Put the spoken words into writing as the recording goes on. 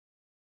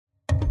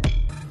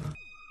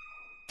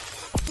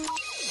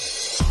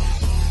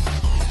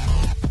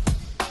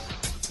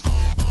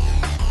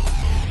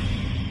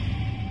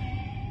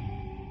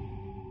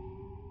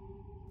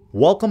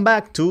Welcome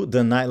back to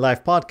the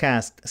Nightlife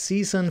Podcast,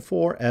 Season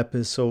 4,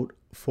 Episode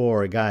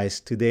 4. Guys,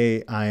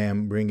 today I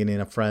am bringing in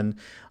a friend,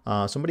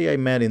 somebody I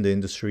met in the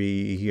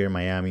industry here in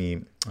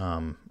Miami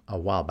a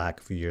while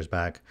back, a few years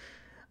back,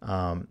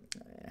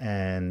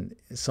 and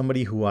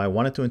somebody who I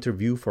wanted to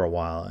interview for a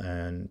while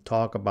and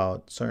talk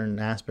about certain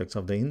aspects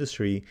of the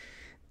industry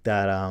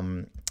that,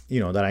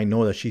 that I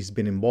know that she's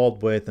been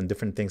involved with and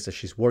different things that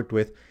she's worked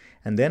with.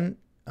 And then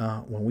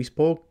when we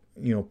spoke,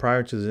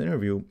 prior to the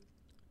interview,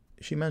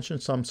 she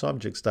mentioned some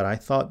subjects that I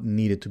thought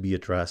needed to be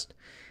addressed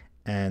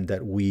and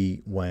that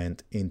we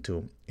went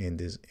into in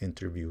this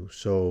interview.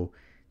 So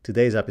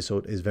today's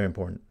episode is very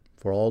important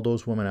for all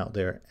those women out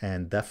there,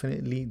 and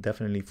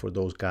definitely for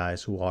those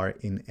guys who are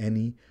in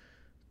any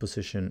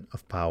position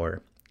of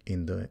power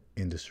in the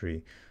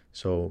industry.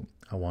 So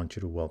I want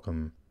you to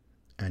welcome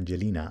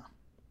Angelina.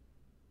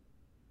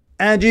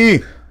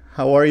 Angie,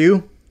 how are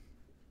you?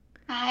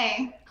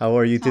 Hi. How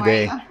are you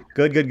today? How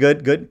are you?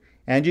 Good.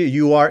 Angie,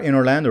 you are in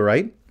Orlando,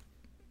 right?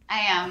 I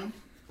am.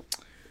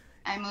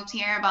 I moved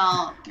here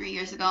about 3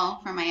 years ago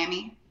from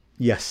Miami,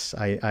 Yes,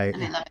 and I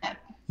love it.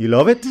 you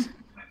love it?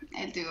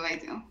 I do.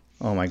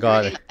 Oh my I really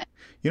God. love it.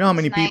 You know how It's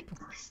many nice, people,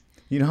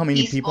 you know how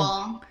many people,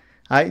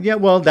 peaceful.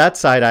 well, that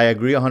side, I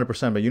agree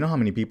 100%, but you know how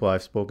many people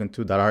I've spoken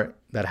to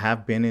that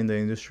have been in the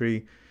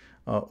industry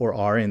or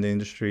are in the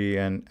industry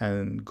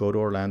and go to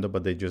Orlando,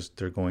 but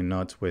they're going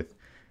nuts with,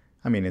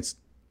 it's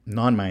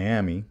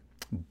non-Miami,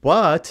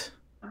 but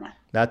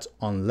that's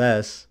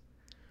unless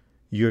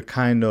you're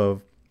kind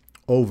of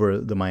over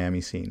the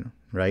Miami scene,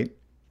 right?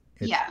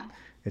 It's Yeah.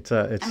 it's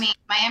I mean,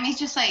 Miami's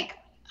just like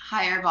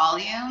higher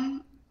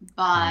volume,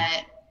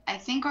 right, but I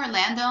think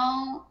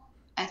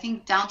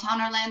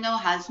downtown Orlando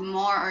has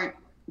more, or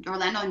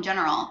Orlando in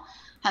general,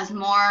 has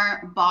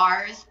more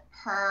bars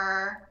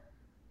per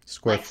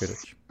square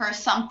footage, per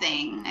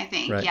something, I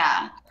think, right,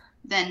 yeah,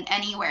 than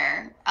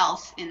anywhere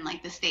else in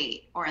like the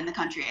state or in the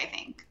country, I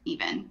think,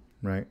 even.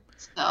 right.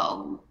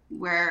 So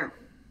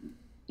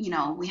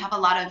we have a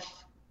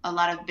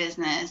lot of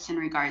business in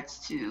regards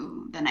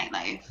to the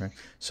nightlife. Right.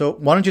 So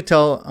why don't you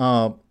tell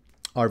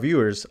our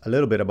viewers a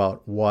little bit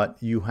about what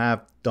you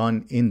have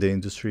done in the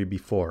industry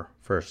before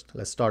first?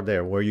 Let's start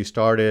there, where you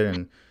started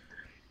and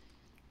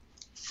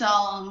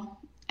So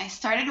I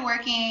started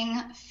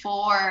working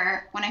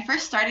when I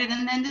first started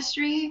in the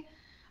industry,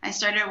 I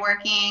started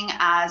working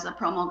as a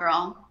promo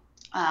girl,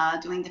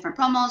 doing different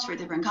promos for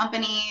different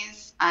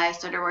companies. I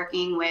started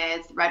working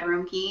with Red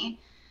Room Key.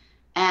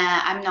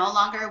 And I'm no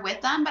longer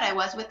with them, but I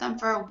was with them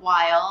for a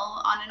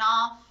while, on and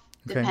off,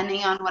 okay,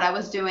 depending on what I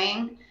was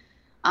doing.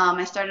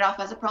 I started off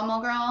as a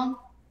promo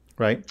girl.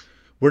 right?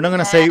 We're not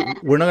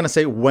gonna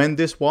say when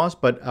this was,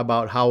 but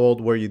about how old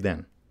were you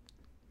then?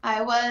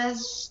 I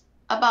was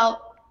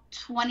about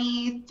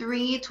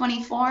 23,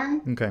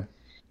 24. Okay.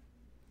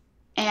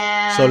 So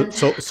And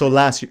so so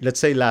last year,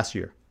 let's say last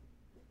year.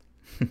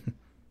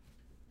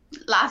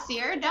 last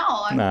year,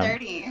 no, I'm No,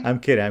 30. I'm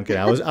kidding.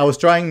 I was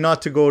trying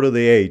not to go to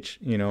the age,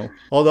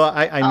 Although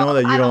I know Oh,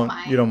 that you I don't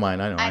don't mind.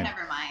 mind. I know, I I know.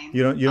 never mind.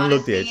 You don't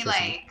look the age. Honestly,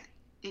 Listen. like,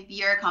 if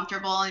you're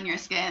comfortable in your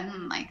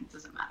skin, like, it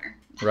doesn't matter.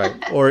 Right.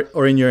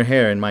 Or in your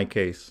hair, in my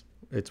case.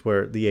 It's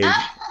where the age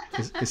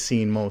is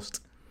seen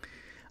most.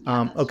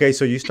 Yeah, that's Okay,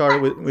 so you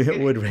started with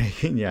true. with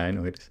Reagan. Yeah, I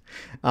know it is.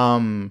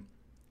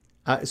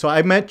 So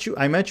I met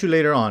you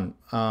later on,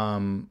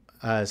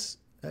 as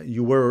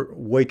you were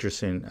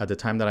waitressing at the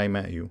time that I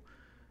met you.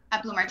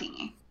 At Blue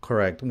Martini.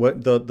 Correct.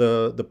 What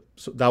the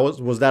so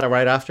was that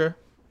right after?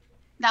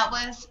 That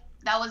was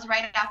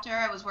right after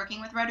I was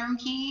working with Red Room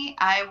Key.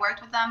 I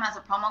worked with them as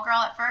a promo girl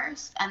at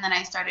first, and then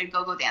I started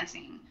go-go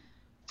dancing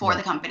for the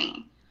Right.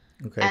 company.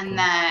 Okay. And Cool.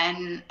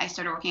 then I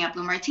started working at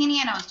Blue Martini,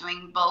 and I was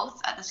doing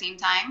both at the same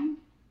time.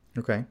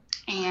 Okay.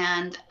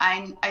 And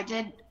I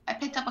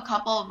picked up a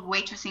couple of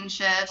waitressing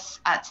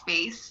shifts at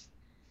Space,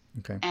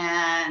 Okay.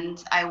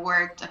 and I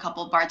worked a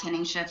couple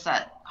bartending shifts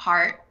at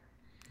Heart.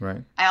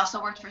 Right. I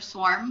also worked for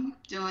Swarm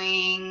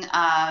doing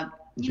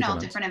Big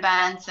events. different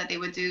events that they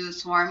would do.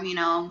 Swarm,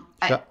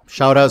 Shout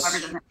whoever outs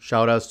doesn't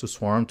shout outs to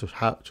Swarm to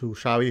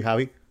Shawi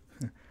Howie.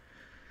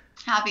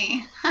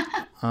 happy.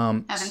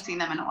 Um. Haven't seen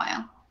them in a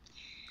while.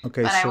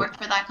 Okay. But I So worked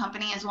for that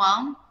company as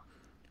well.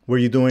 were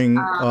you doing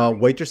Um,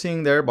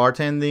 waitressing there,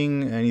 bartending,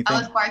 I was anything?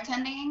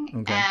 bartending,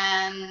 Okay.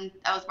 and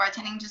I was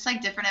bartending just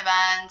like different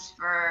events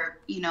for,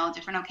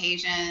 different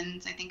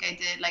occasions. I think I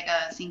did like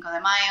a Cinco de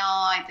Mayo.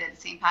 I did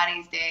St.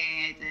 Patty's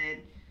Day.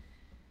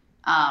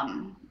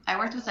 I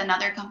worked with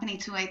another company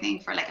too, I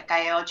think, for like a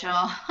Calle Ocho.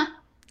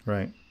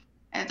 Right.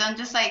 I've done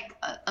just like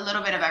a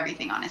little bit of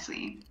everything,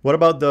 honestly. What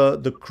about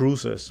the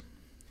cruises?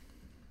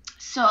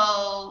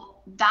 So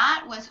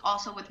that was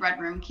also with Red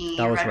Room Key.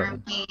 That was Red right.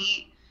 Room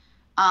Key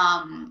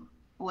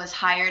was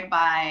hired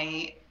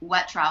by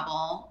Wet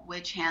Travel,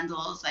 which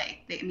handles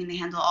like they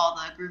handle all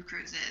the group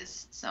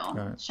cruises. So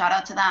Got it. shout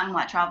out to them,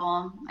 Wet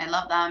Travel. I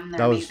love them. They're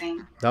That was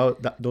amazing.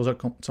 those are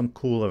some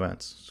cool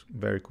events,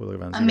 very cool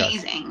events, you guys.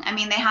 Amazing. I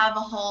mean, they have a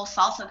whole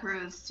salsa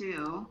cruise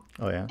too,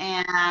 Oh yeah,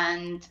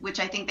 and which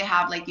I think they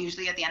have like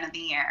usually at the end of the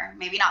year.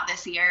 Maybe not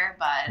this year,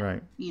 but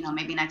right.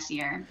 maybe next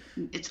year.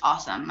 It's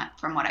awesome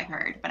from what I've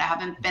heard. But I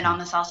haven't been on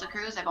the salsa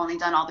cruise. I've only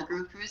done all the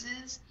group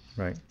cruises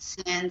Right.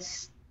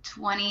 since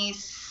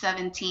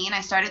 2017. I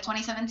started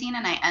 2017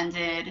 and I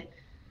ended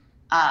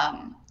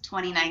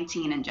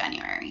 2019 in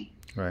January.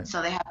 Right.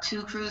 So they have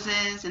two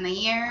cruises in the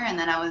year, and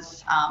then I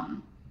was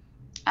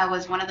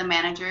one of the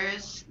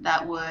managers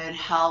that would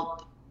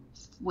help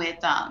with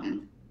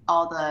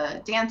all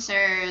the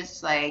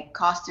dancers, like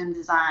costume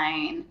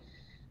design,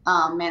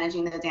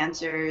 managing the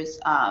dancers'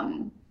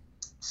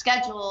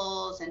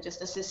 schedules, and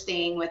just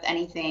assisting with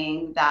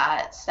anything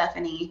that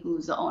Stephanie,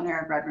 who's the owner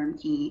of Red Room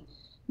Key,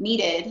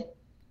 needed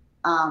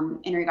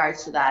in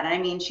regards to that. And I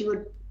mean, she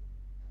would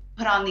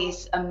put on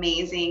these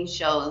amazing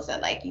shows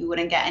that like you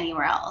wouldn't get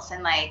anywhere else.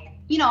 And like,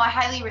 I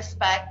highly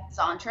respect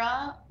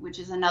Zantra, which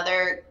is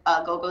another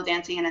go-go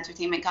dancing and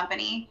entertainment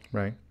company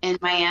Right. in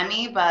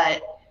Miami.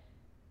 But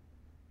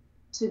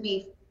to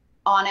be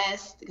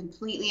honest,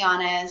 completely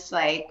honest,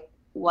 like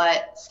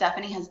what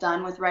Stephanie has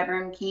done with Red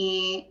Room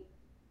Key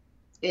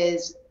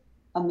is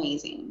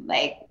amazing.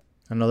 Like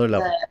Another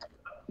level.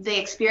 the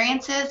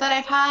experiences that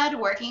I've had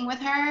working with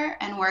her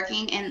and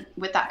working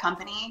with that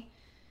company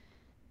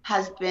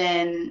has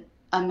been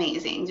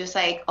amazing. Just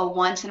like a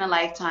once in a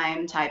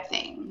lifetime type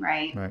thing,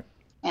 right? Right.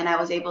 And I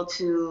was able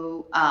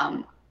to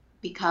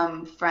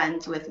become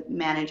friends with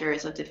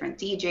managers of different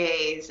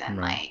DJs and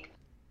Right.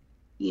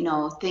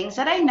 like, things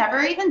that I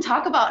never even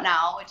talk about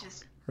now, which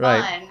is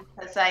Right. fun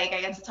because like I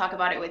get to talk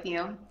about it with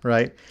you.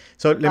 Right.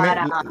 So But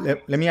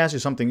let me ask you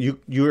something.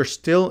 You are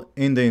still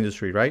in the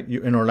industry, right?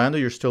 You in Orlando.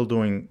 You're still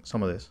doing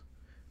some of this.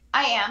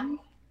 I am.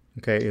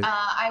 Okay.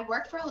 I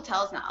work for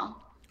hotels now,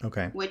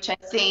 Okay. which I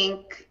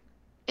think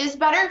is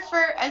better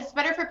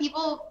for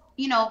people,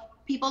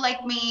 people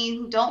like me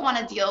who don't want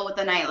to deal with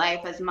the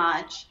nightlife as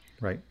much.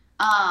 Right.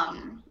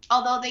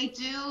 Although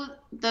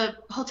the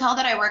hotel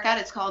that I work at,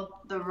 it's called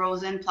the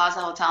Rosen Plaza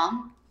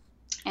Hotel.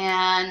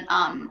 And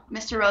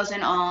Mr.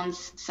 Rosen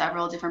owns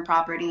several different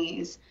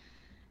properties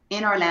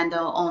in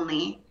Orlando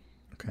only,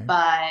 Okay.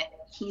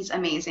 but he's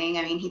amazing.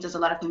 I mean, he does a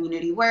lot of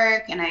community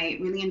work, and I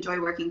really enjoy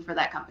working for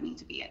that company,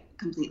 to be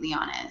completely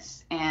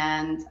honest.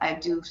 And I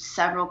do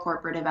several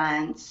corporate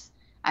events.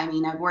 I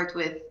mean, I've worked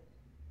with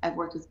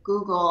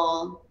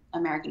Google,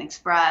 American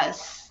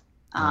Express,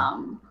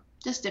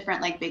 just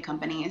different like big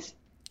companies.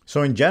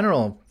 So in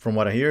general, from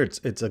what I hear,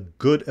 it's a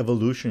good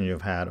evolution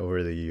you've had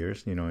over the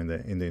years. In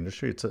the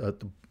industry, it's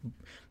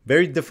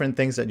very different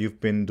things that you've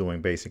been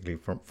doing, basically.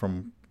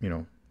 From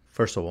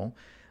first of all,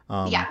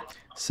 Yeah.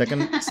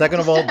 second of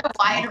Just all, a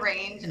wide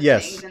range of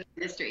yes, things in the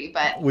industry,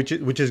 but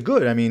which is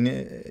good. I mean,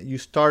 you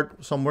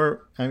start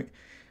somewhere. And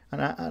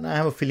I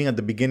have a feeling at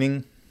the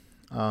beginning,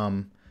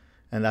 and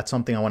that's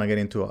something I want to get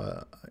into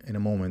in a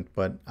moment.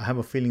 But I have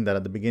a feeling that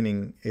at the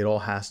beginning, it all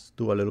has to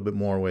do a little bit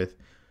more with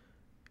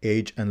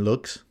age and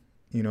looks.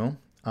 In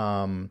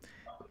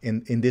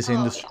this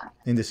industry, yeah.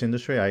 in this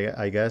industry,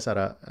 I guess at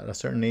a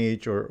certain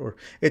age, or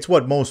it's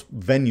what most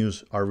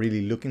venues are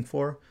really looking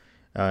for.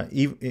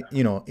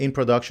 In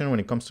production, when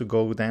it comes to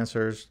go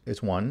dancers,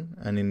 it's one,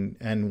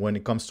 and when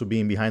it comes to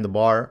being behind the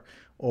bar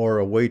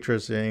or a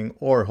waitressing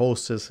or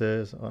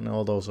hostesses and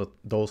all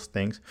those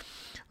things.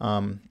 I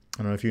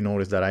don't know if you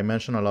noticed that I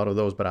mention a lot of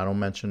those, but I don't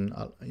mention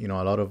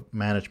a lot of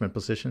management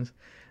positions.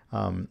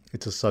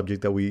 It's a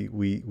subject that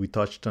we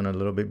touched on a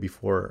little bit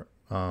before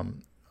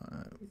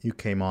you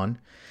came on,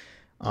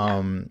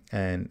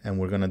 and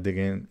we're gonna dig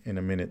in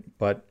a minute.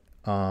 But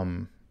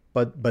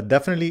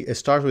definitely it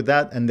starts with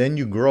that, and then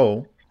you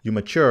grow, you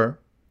mature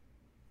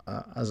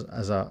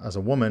as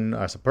a woman,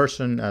 as a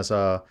person, as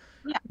a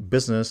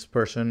business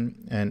person,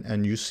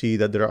 and you see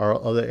that there are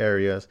other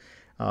areas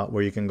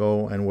where you can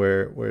go, and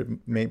where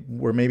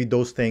maybe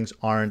those things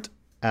aren't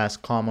as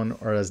common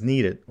or as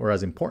needed or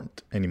as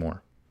important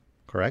anymore.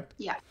 Correct?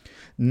 Yeah.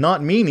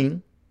 Not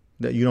meaning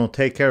that you don't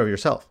take care of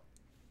yourself.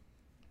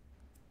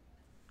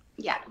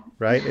 Yeah.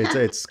 Right?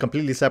 It's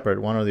completely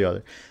separate, one or the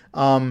other.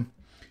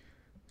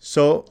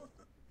 So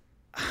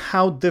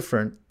how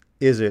different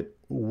is it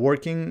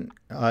working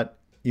at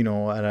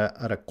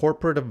a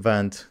corporate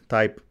event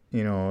type,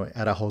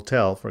 at a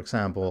hotel, for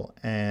example,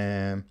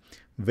 and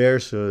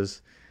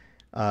versus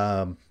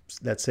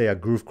let's say a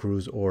groove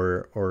cruise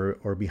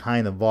or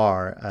behind a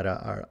bar at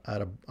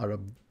a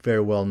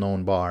very well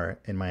known bar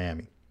in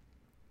Miami?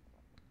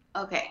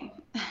 Okay.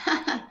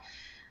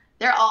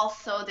 They're all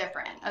so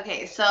different.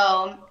 Okay,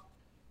 so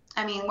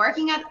I mean,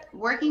 working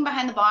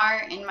behind the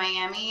bar in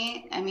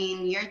Miami, I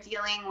mean, you're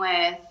dealing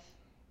with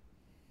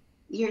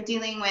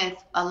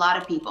a lot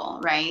of people,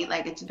 right?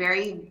 Like it's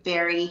very,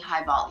 very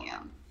high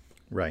volume.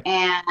 Right.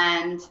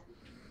 And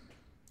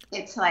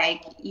it's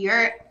like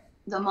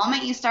the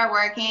moment you start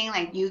working,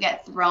 like you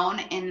get thrown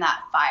in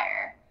that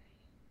fire.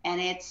 And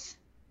it's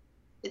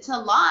it's a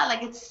lot.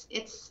 Like it's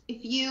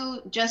if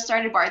you just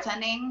started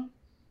bartending,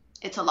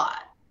 it's a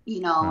lot. A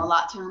Right.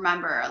 lot to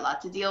remember, a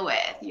lot to deal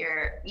with.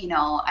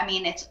 I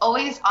mean, it's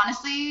always,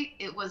 honestly,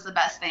 it was the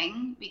best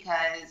thing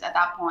because at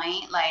that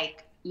point,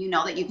 like, you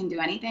know that you can do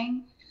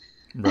anything.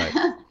 Right.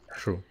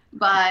 True.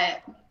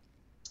 But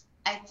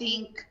I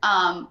think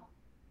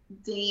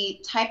the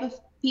type of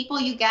people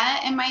you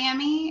get in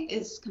Miami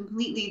is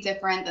completely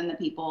different than the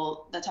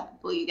type of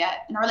people you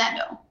get in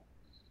Orlando.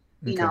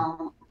 You Okay.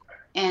 know,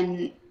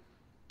 and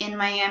in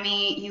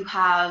Miami, you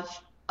have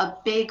a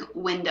big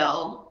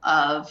window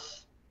of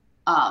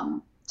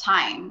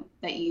time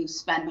that you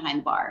spend behind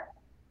the bar,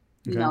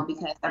 Okay.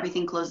 because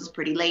everything closes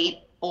pretty late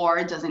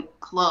or doesn't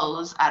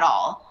close at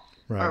all,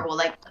 Right. or will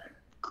like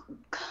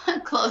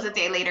close a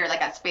day later,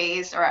 like at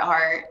Space or at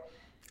Heart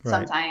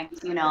Right. sometimes.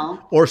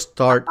 Or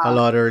start a Um,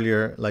 lot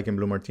earlier, like in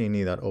Blue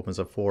Martini that opens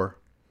at 4.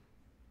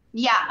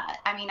 yeah,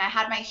 I mean, I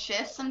had my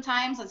shifts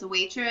sometimes as a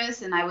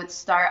waitress, and I would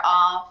start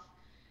off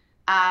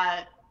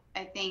at,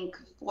 I think,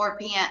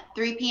 4 p.m.,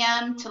 3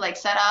 p.m. to like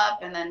set up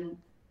and then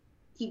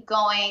keep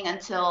going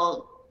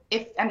until,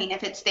 if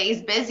it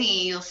stays busy,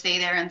 you'll stay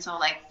there until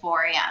like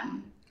 4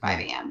 a.m., Right. 5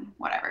 a.m.,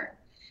 whatever.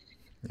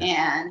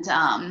 Yeah.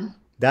 And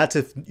That's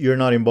if you're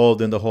not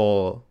involved in the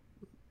whole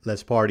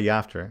let's party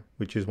after,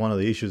 which is one of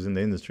the issues in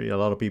the industry. A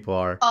lot of people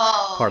are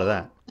part of oh,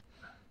 that.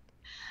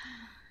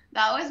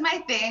 that was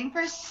my thing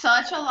for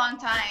such a long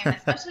time,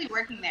 especially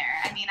working there.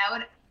 I mean,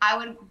 I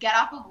would get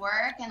off of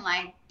work and,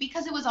 like,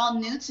 because it was all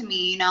new to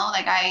me,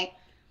 like I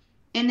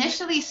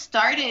initially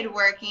started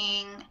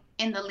working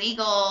in the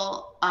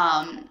legal,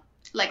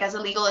 like as a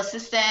legal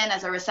assistant,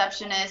 as a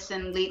receptionist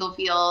in legal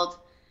field.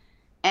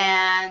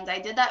 And I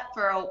did that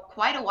for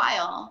quite a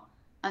while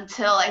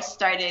until I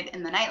started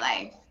in the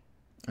nightlife.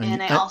 And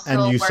And I and also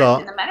you worked in saw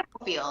the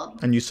medical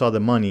field. the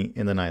money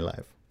in the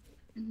nightlife.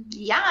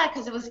 Yeah,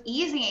 because it was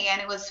easy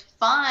and it was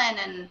fun.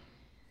 And,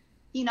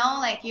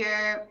 like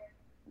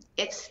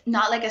it's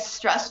not like as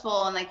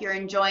stressful, and like you're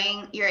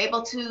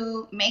able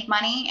to make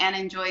money and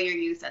enjoy your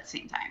youth at the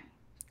same time.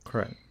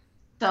 Correct.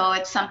 So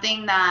it's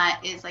something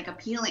that is like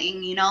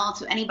appealing,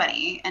 to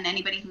anybody, and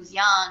anybody who's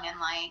young and,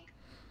 like,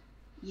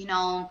 you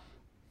know,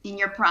 in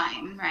your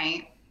prime,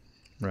 right?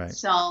 Right.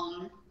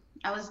 So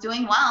I was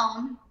doing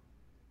well,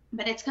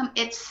 but it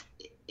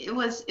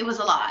was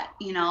a lot,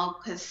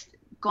 because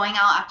going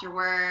out after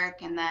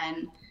work and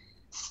then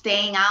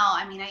staying out.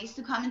 I mean, I used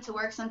to come into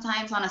work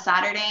sometimes on a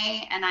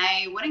Saturday, and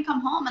I wouldn't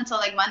come home until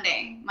like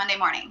Monday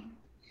morning.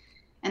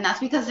 And that's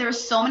because there were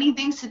so many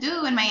things to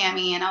do in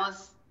Miami, and I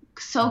was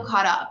so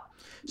caught up.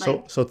 So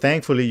Like, so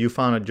thankfully you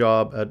found a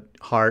job at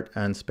Heart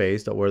and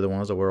Space that were the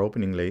ones that were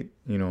opening late,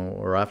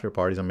 or after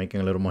parties and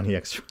making a little money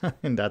extra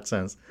in that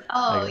sense,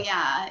 I oh guess.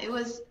 yeah, it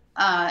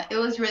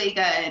was really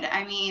good.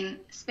 I mean,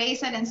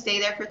 Space, I didn't stay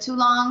there for too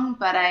long,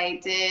 but I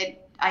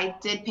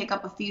did pick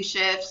up a few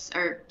shifts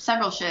or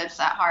several shifts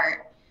at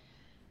Heart,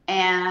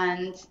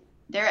 and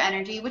their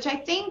energy, which I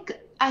think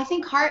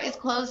Heart is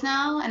closed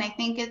now, and I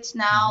think it's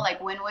now Hmm. like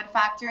Wynwood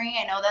Factory.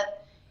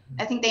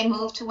 I think they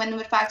moved to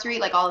Wynwood Factory,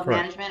 like all of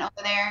Correct. management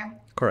over there,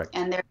 Correct.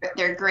 and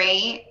they're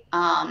great.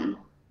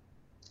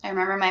 I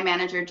remember my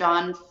manager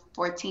John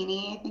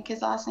Fortini, I think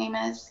his last name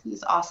is.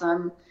 He's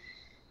awesome,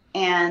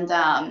 and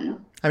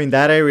I mean,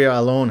 that area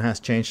alone has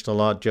changed a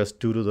lot just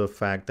due to the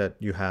fact that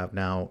you have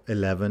now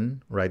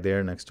 11 right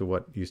there next to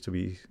what used to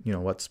be,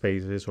 what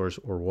Space is or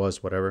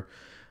was, whatever.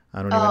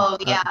 I don't even, oh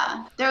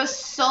yeah, there was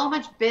so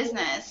much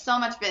business,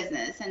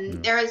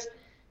 and no,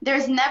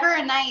 there's never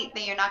a night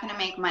that you're not gonna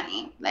make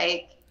money.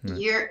 Like, no,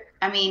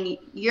 I mean,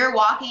 you're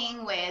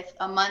walking with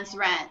a month's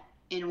rent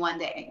in one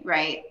day,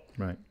 right?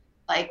 right.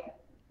 Like,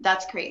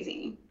 that's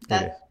crazy. It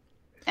is.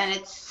 And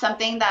it's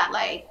something that,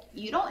 like,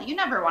 you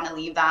never want to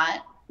leave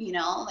that,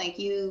 like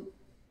you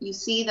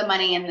see the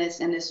money in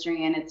this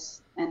industry, and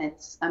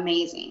it's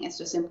amazing. It's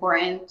just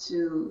important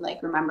to,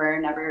 like, remember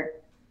never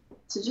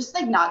to just,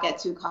 like, not get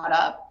too caught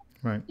up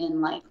Right. in,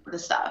 like, the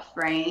stuff,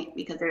 right?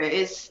 Because there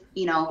is,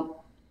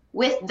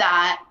 with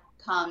that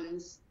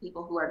comes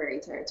people who are very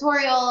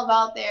territorial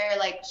about their,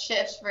 like,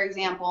 shifts, for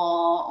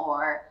example,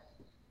 or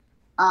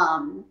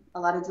a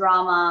lot of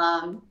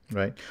drama.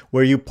 Right.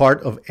 Were you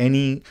part of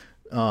any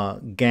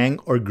gang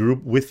or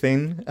group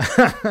within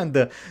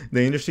the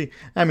industry?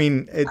 I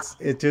mean,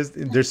 it just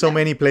there's so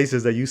many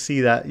places that you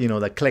see that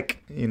that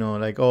click.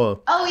 Like,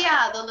 oh, Oh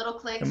yeah, the little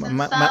cliques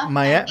and stuff.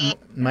 I mean,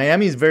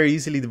 Miami is very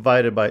easily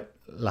divided by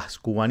las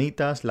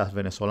cubanitas, las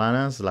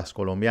venezolanas, las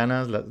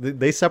colombianas.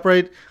 They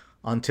separate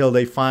until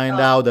they find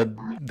oh, out that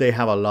they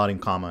have a lot in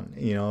common.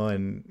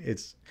 And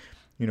it's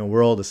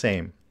we're all the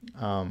same.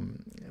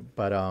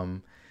 But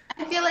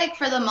I feel like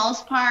for the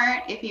most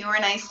part, if you were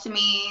nice to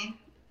me,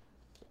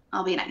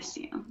 I'll be nice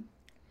to you.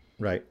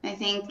 right, I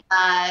think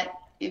that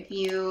if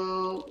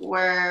you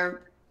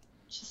were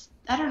just,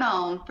 I don't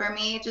know, for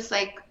me, just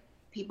like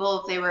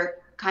people, if they were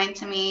kind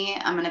to me,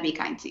 I'm gonna be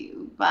kind to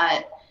you.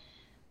 But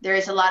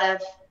there's a lot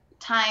of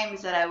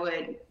times that I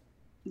would,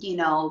 you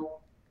know,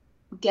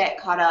 get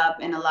caught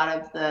up in a lot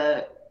of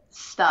the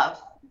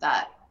stuff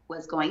that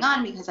was going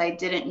on because I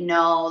didn't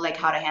know like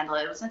how to handle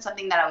it. It wasn't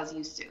something that I was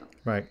used to.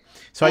 Right.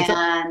 So I think,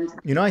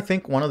 And I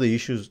think one of the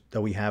issues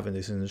that we have in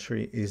this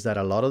industry is that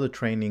a lot of the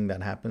training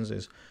that happens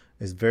is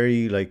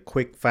very like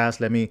quick,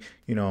 fast. Let me,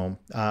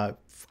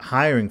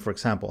 hiring, for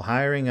example,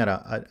 hiring at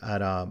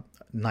a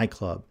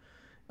nightclub,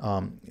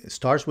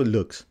 starts with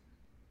looks.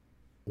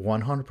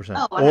 100%.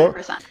 oh, Or,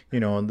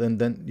 100%.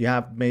 then you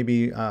have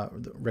maybe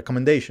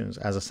recommendations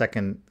as a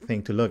second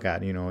thing to look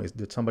at.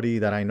 Did somebody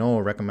that I know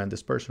recommend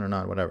this person or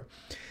not, whatever.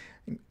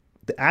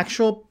 The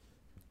actual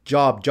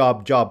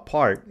job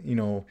part,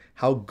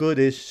 how good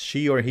is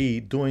she or he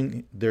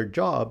doing their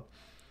job,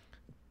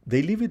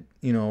 they leave it,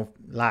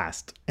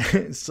 last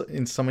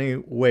in so many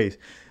ways.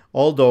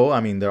 Although,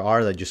 I mean, there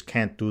are that just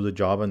can't do the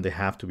job and they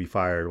have to be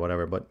fired,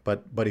 whatever.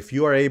 But if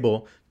you are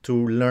able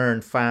to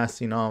learn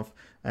fast enough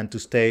and to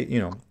stay,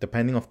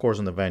 depending, of course,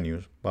 on the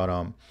venues. But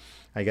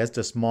I guess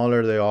the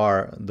smaller they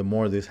are, the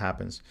more this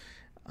happens.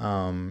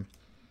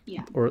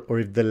 Yeah. Or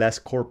if the less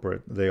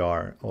corporate they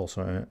are,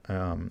 also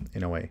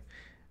in a way.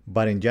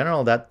 But in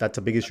general, that's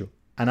a big issue.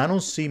 And I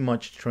don't see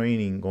much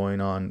training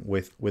going on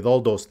with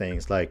all those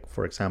things. Like,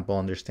 for example,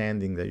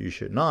 understanding that you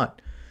should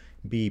not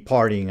be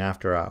partying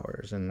after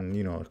hours, and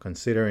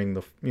considering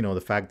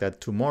the fact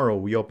that tomorrow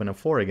we open at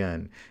 4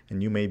 again,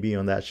 and you may be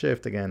on that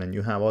shift again, and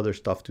you have other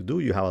stuff to do.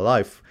 You have a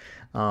life,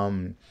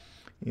 So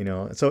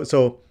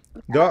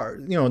there are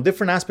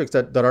different aspects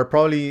that are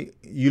probably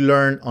you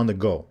learn on the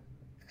go.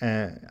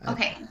 Uh,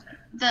 Okay.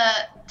 The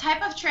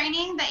type of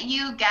training that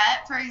you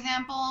get, for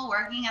example,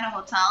 working at a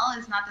hotel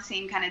is not the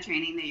same kind of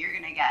training that you're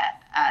going to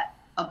get at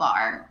a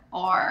bar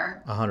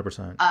or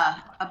 100%.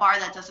 a bar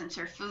that doesn't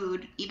serve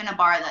food, even a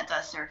bar that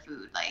does serve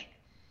food, like,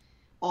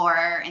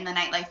 or in the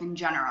nightlife in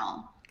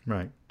general.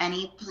 Right.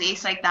 Any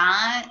place like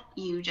that,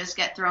 you just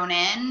get thrown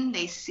in.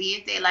 They see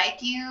if they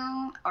like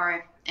you,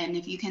 and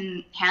if you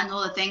can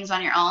handle the things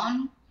on your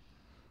own.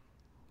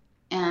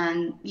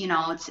 And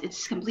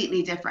it's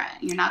completely different.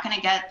 You're not going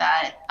to get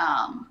that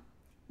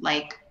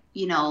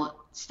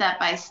step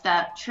by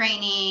step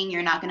training.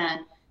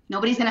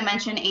 Nobody's gonna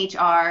mention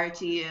HR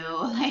to you.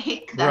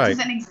 Like, that Right.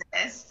 doesn't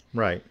exist.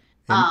 Right.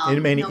 In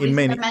Nobody's many,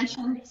 gonna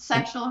mention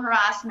sexual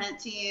harassment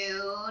to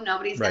you.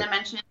 Nobody's right. gonna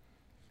mention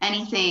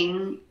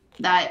anything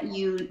that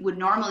you would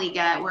normally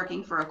get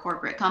working for a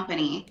corporate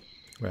company.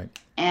 Right.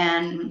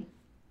 And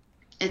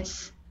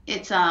it's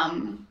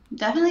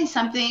definitely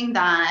something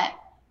that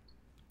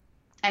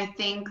I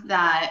think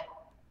that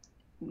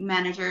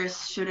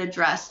managers should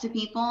address to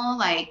people,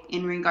 like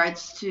in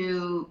regards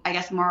to, I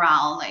guess,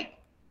 morale, like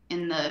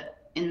in the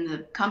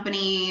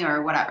company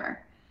or whatever.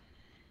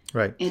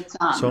 Right. It's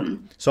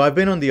So I've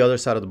been on the other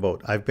side of the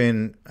boat. I've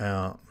been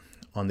on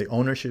the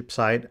ownership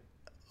side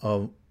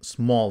of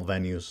small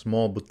venues,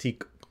 small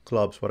boutique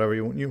clubs, whatever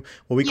what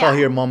we call Yeah.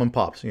 here mom and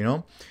pops,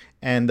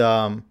 and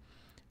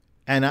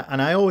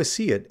I always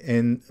see it,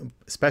 and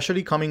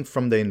especially coming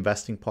from the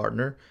investing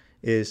partner,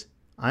 is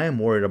I am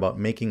worried about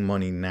making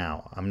money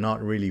now. I'm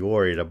not really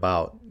worried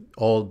about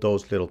all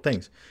those little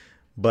things.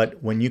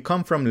 But when you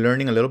come from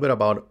learning a little bit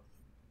about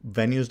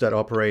venues that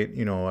operate,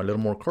 a little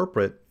more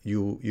corporate,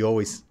 you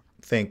always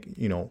think,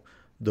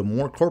 the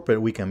more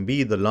corporate we can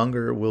be, the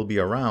longer we'll be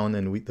around,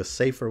 and the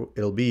safer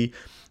it'll be,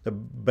 the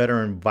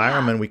better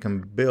environment we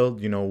can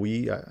build.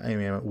 We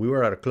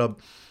were at a club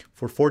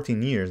for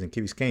 14 years in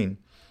Key Biscayne,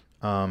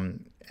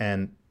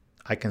 and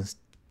I can Which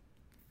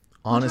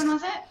honest. one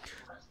was it?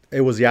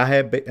 It was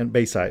Yahe and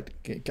Bayside.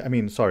 I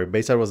mean, sorry,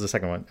 Bayside was the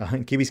second one.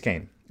 In Key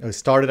Biscayne. It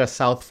started as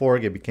South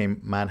Fork, it became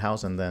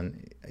Madhouse, and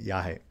then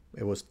Yahe.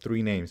 It was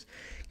 3 names.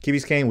 Key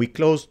Biscayne, we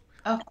closed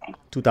Okay.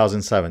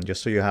 2007,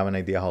 just so you have an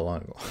idea how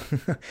long ago.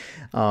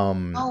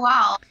 Oh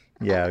wow.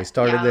 Yeah, we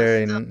started Yeah,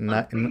 there it was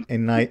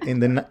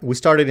we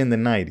started in the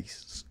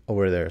 90s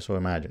over there, so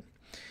imagine.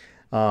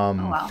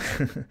 oh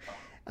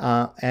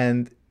wow.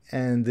 And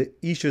the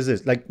issue is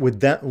this, like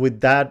with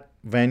that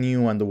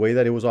venue and the way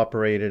that it was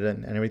operated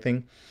and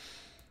everything,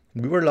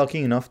 we were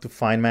lucky enough to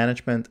find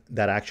management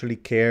that actually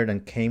cared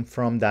and came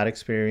from that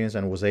experience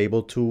and was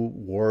able to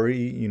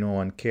worry,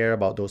 and care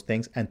about those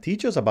things and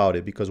teach us about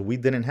it, because we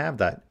didn't have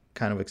that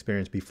kind of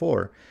experience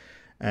before.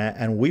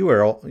 And we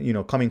were all,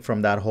 coming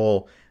from that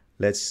whole,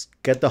 let's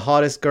get the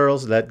hottest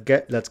girls,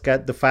 let's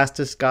get the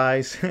fastest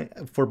guys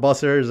for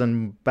bussers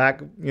and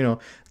back,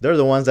 they're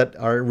the ones that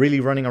are really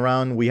running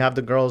around. We have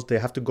the girls, they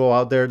have to go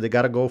out there, they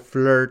got to go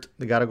flirt,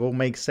 they got to go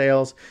make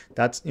sales.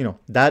 That's,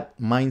 that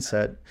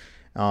mindset.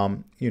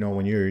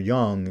 When you're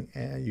young,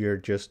 you're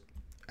just,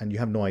 and you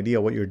have no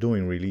idea what you're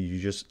doing really. You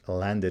just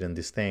landed in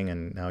this thing,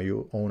 and now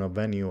you own a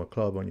venue, a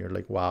club, and you're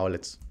like, wow,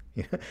 let's,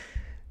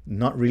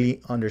 not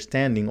really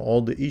understanding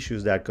all the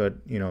issues that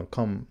could,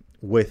 come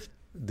with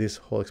this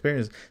whole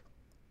experience,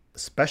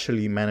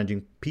 especially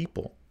managing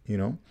people,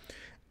 Yeah.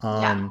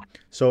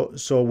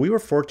 So we were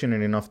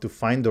fortunate enough to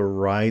find the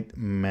right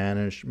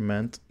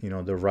management,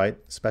 the right,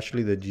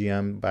 especially the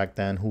GM back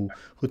then, who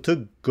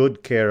took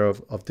good care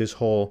of this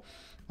whole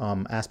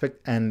aspect.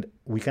 And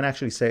we can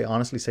actually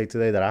honestly say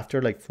today that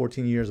after like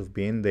 14 years of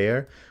being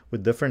there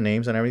with different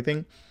names and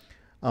everything,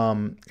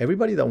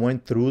 everybody that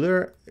went through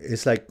there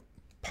is like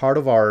part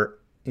of our,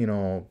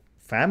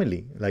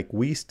 family. Like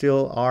we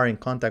still are in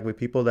contact with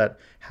people that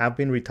have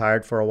been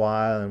retired for a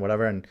while and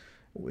whatever, and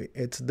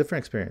it's a different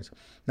experience.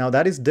 Now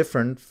that is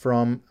different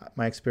from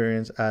my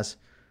experience as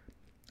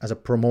a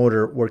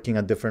promoter working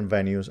at different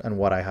venues and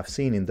what I have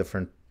seen in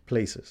different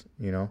places,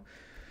 Yeah.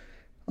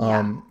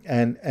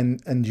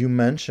 and you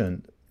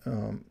mentioned,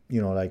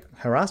 like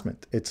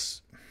harassment.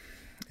 It's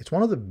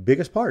one of the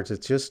biggest parts.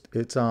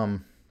 It's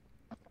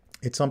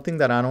something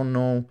that I don't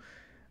know.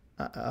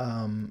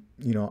 I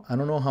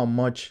don't know how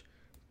much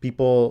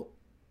people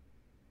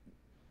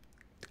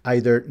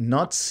either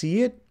not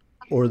see it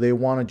or they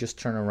want to just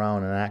turn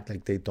around and act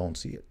like they don't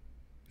see it.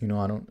 I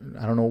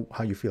don't know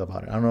how you feel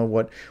about it. I don't know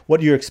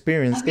what your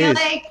experience I feel is.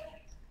 like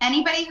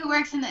anybody who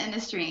works in the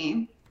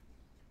industry,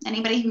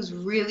 anybody who's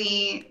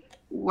really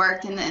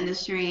worked in the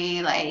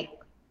industry, like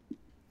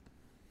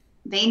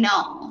they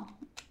know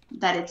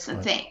that it's a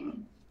Right.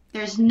 thing.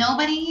 There's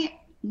nobody,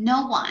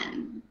 no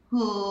one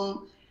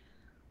who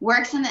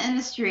works in the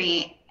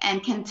industry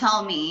and can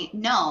tell me,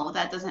 no,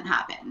 that doesn't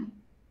happen,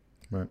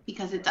 Right.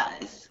 because it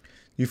does.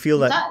 You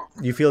feel It that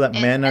does. you feel that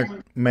And men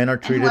are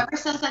and treated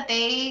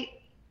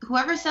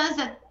whoever says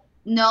that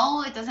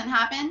no, it doesn't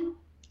happen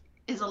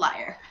is a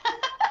liar.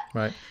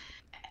 right.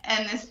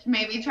 And this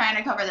maybe trying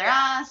to cover their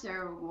ass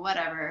or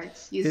whatever.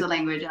 Use the It,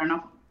 language. I don't know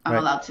if I'm right.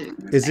 allowed to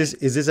Is this say.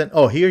 is this an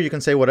oh here you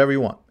can say whatever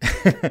you want.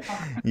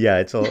 Yeah,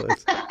 it's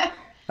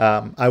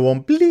I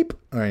won't bleep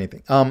or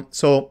anything.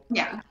 So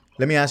Yeah.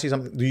 let me ask you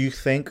something. Do you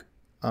think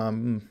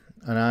and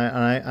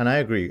I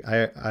agree.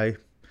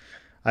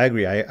 I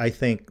agree. I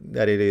think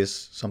that it is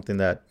something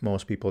that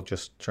most people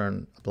just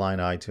turn a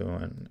blind eye to,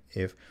 and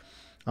if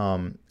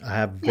I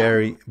have Yeah.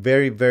 very,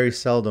 very, very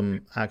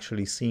seldom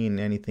actually seen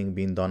anything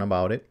being done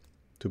about it.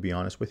 To be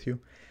honest with you,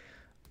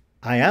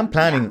 I am Yeah.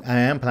 planning. I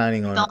am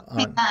planning The only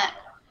thing on. that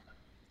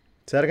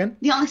Say that again.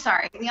 the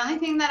only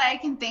thing that I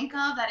can think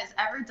of that is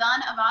ever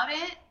done about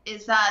it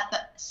is that the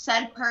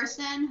said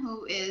person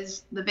who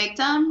is the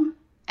victim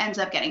ends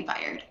up getting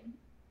fired,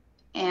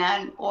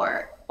 and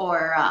or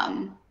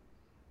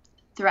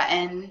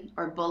threatened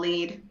or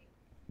bullied.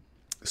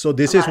 So A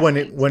this is lot of when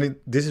it things.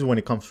 this is when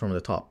it comes from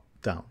the top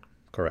down.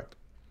 Correct.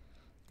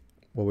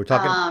 What we're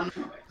talking. Um,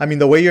 I mean,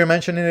 the way you're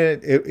mentioning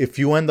it, if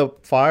you end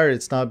up fired,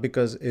 it's not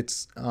because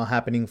it's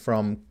happening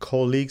from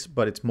colleagues,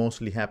 but it's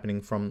mostly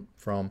happening from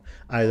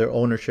either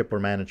ownership or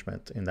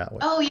management in that way.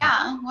 oh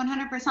yeah,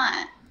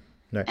 100%.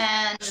 Right.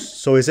 And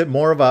So is it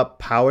more of a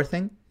power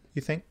thing,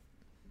 you think?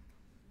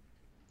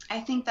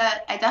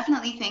 I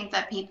definitely think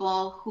that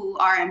people who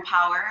are in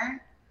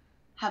power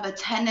have a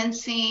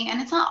tendency,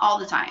 and it's not all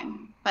the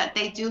time, but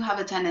they do have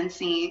a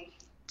tendency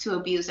to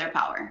abuse their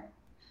power.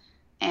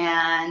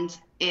 And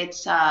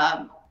it's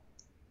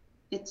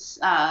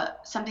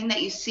something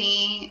that you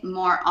see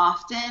more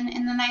often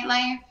in the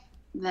nightlife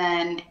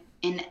than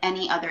in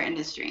any other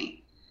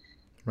industry.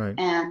 Right.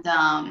 And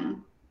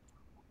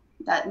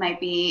that might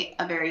be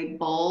a very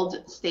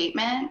bold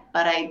statement,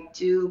 but I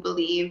do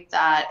believe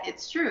that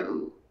it's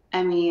true.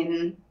 I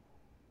mean,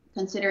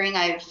 considering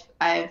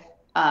I've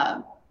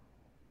uh,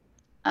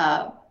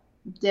 uh,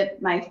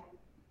 dipped my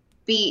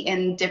feet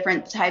in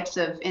different types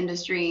of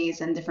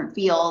industries and different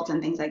fields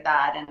and things like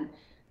that, and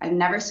I've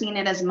never seen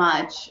it as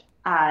much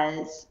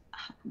as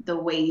the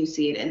way you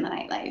see it in the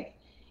nightlife,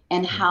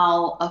 and Right.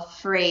 how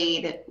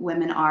afraid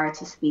women are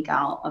to speak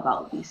out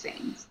about these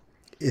things.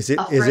 Is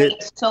Afraid,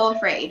 it so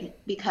afraid,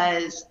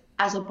 because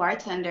as a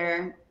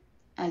bartender,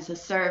 as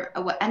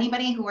a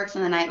anybody who works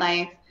in the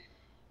nightlife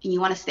and you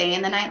want to stay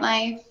in the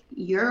nightlife,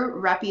 your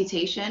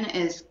reputation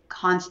is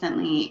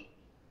constantly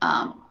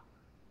um,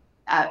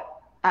 at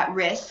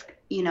risk.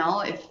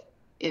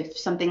 If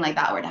something like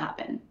that were to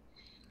happen,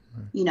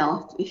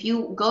 if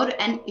you go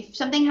to, and if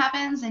something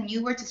happens and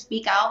you were to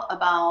speak out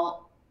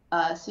about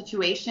a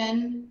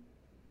situation,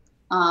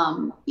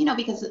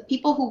 because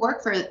people who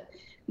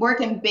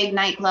work in big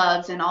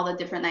nightclubs and all the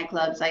different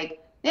nightclubs, like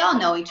they all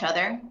know each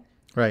other.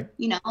 right?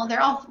 They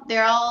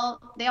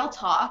all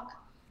talk.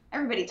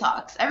 Everybody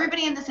talks.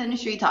 Everybody in this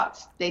industry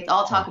talks. They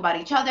all talk Right.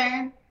 about each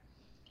other,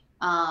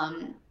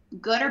 um,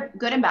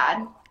 good and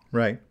bad.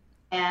 Right.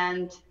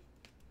 And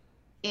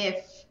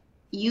if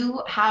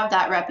you have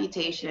that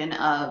reputation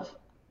of,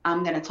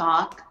 I'm gonna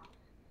talk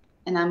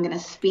and I'm gonna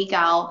speak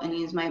out and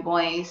use my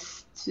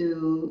voice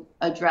to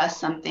address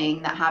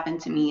something that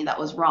happened to me that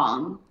was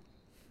wrong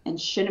and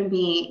shouldn't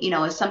be,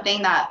 is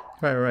something that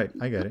Right. Right.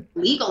 I get it.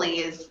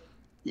 legally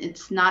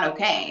it's not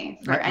okay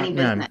for any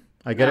Man, business,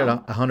 I you get it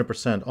know?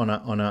 100%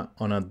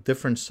 on a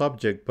different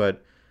subject,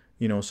 but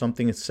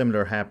something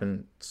similar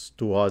happens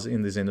to us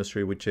in this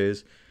industry, which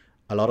is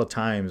a lot of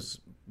times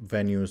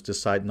venues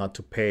decide not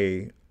to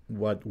pay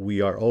what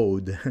we are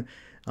owed.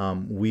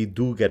 We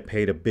do get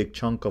paid a big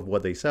chunk of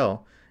what they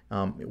sell.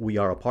 We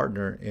are a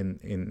partner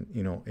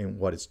in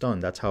what it's done.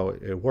 That's how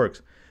it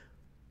works.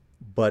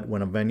 But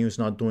when a venue is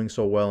not doing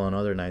so well on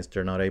other nights,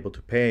 they're not able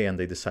to pay, and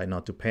they decide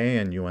not to pay,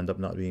 and you end up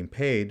not being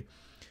paid.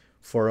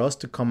 For us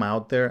to come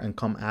out there and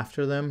come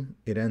after them,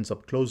 it ends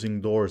up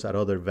closing doors at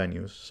other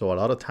venues. So a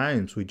lot of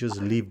times we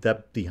just leave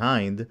that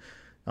behind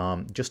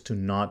just to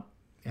not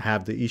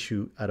have the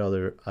issue at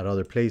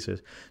other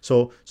places.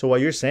 So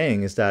what you're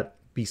saying is that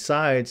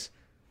besides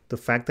the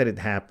fact that it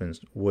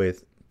happens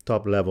with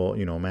top level,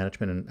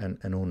 management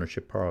and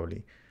ownership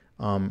probably,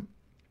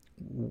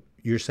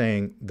 you're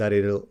saying that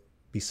it'll,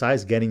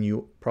 besides getting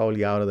you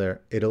probably out of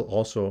there, it'll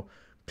also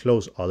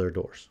close other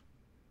doors.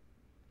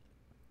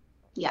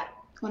 Yeah,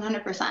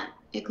 100%.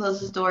 It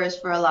closes doors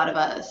for a lot of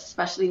us,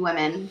 especially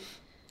women,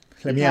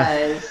 Let me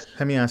ask, because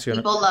let me ask you.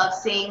 people love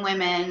seeing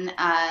women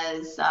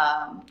as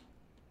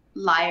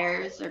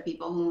liars or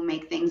people who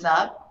make things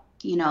up,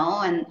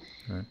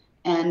 Right.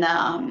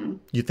 and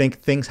You think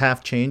things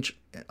have changed,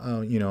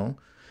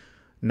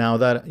 now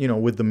that,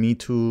 with the Me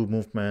Too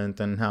movement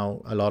and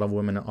how a lot of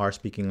women are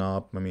speaking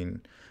up? I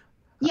mean,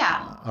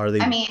 yeah, are they?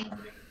 I mean,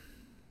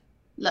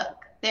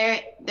 look,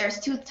 there's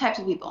two types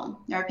of people.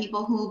 There are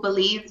people who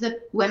believe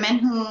that women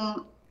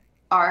who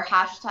are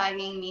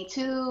hashtagging Me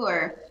Too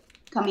or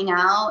coming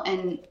out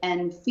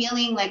and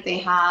feeling like they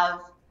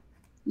have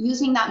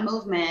using that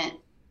movement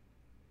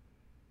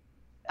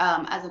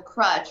as a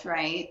crutch,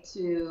 right,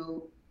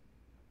 to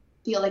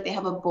feel like they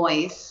have a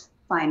voice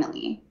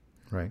finally.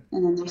 Right.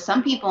 And then there's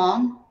some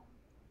people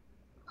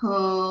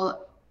who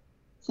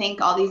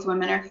think all these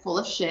women are full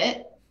of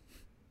shit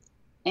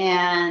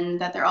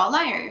and that they're all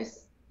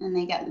liars, and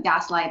they get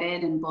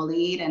gaslighted and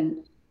bullied,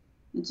 and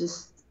it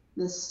just,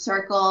 the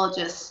circle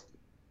just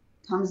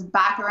comes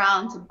back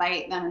around to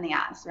bite them in the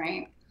ass,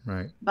 right?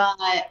 Right.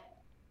 But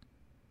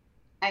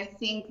I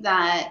think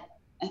that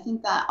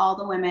all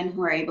the women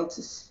who are able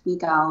to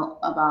speak out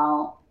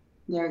about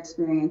their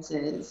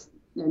experiences,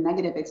 their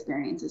negative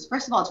experiences,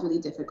 first of all, it's really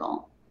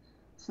difficult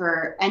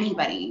for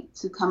anybody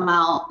to come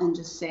out and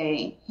just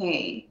say,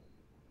 hey,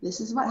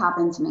 this is what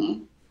happened to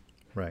me.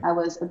 Right. I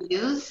was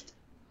abused.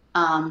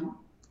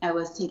 I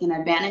was taken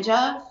advantage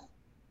of,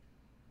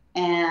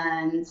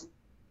 and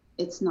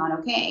it's not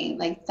okay.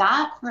 Like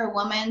that, for a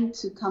woman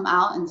to come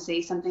out and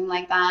say something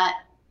like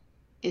that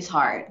is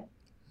hard.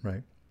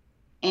 Right.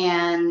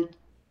 And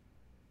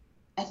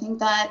I think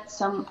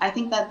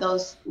that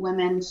those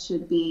women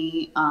should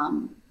be,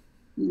 thank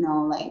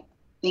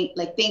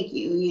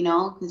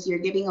you, because you're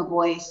giving a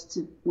voice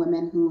to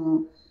women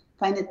who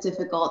find it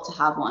difficult to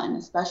have one,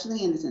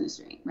 especially in this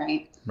industry,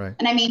 right? Right.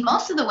 And I mean,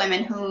 most of the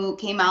women who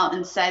came out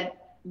and said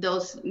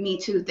those Me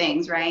Too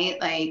things, right,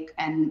 like,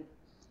 and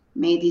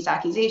made these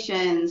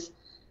accusations,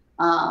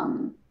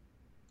 are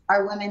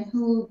women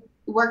who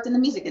worked in the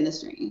music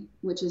industry,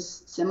 which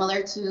is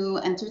similar to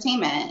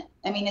entertainment.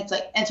 I mean, it's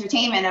like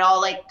entertainment, it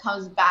all like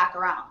comes back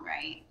around,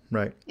 right?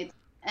 Right. It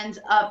ends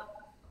up,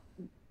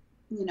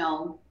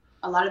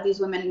 a lot of these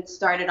women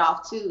started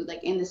off too,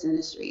 like in this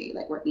industry,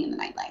 like working in the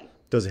nightlife.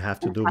 Does it have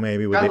to And do have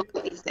maybe with struggled it?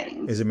 with these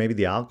things. Is it maybe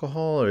the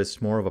alcohol, or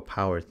it's more of a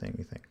power thing,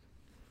 you think?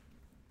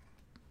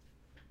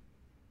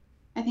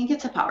 I think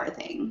it's a power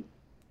thing.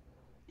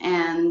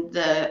 And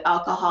the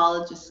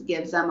alcohol just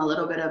gives them a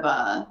little bit of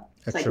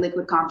it's like Extra.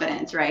 liquid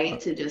confidence, right?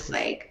 To just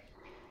like,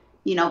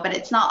 but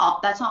that's not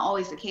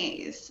always the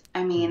case.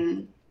 I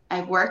mean,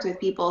 I've worked with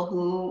people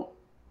who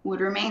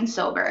would remain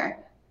sober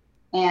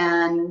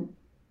and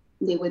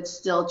they would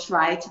still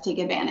try to take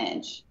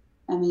advantage.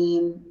 I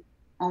mean,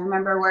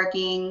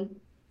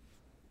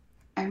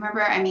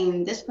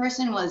 this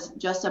person was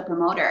just a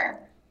promoter,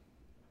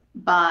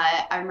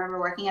 but I remember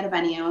working at a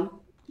venue.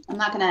 I'm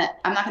not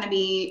gonna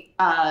be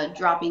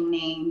dropping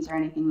names or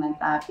anything like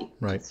that,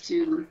 Right.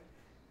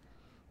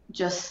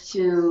 just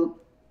to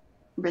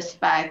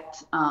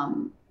respect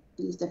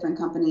these different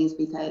companies,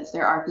 because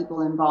there are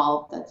people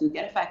involved that do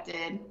get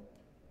affected,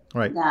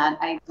 Right. that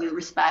I do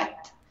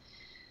respect.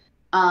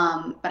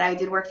 But I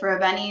did work for a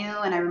venue,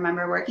 and I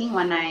remember working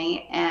one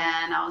night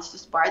and I was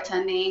just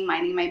bartending,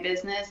 minding my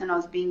business, and I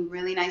was being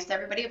really nice to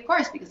everybody, of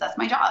course, because that's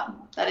my job.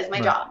 That is my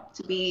Right. job,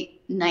 to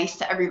be nice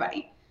to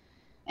everybody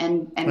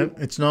and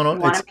It's no,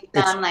 want it's to make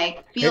them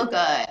like feel it,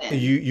 good.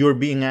 And you're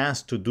being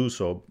asked to do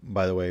so.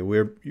 By the way,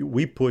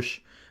 we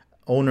push,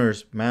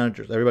 owners,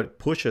 managers, everybody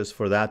pushes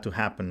for that to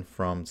happen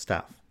from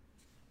staff.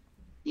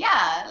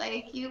 yeah,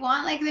 like you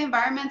want like the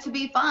environment to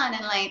be fun,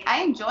 and like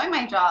I enjoy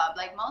my job.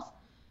 Like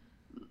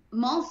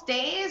most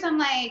days I'm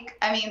like,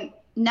 I mean,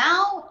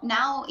 now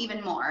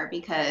even more,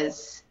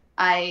 because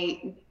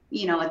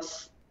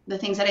it's the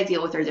things that I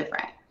deal with are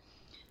different.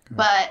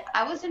 But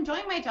I was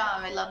enjoying my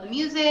job. I love the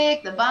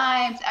music, the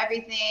vibes,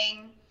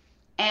 everything.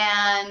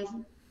 And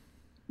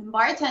I'm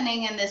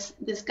bartending, and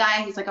this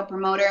guy, he's like a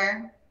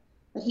promoter,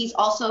 but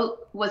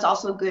was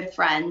also good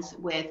friends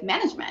with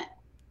management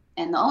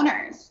and the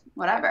owners,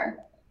 whatever.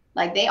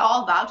 Like they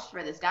all vouched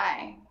for this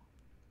guy.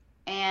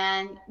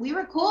 And we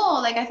were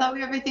cool. Like I thought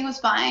everything was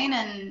fine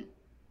and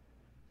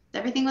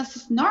everything was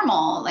just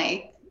normal.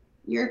 Like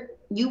you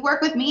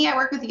work with me, I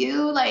work with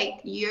you.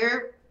 Like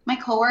you're my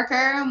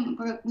coworker.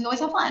 We always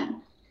have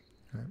fun.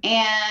 Right.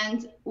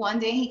 And one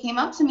day he came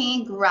up to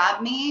me,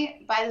 grabbed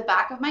me by the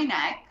back of my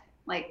neck,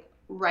 like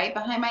right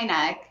behind my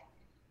neck,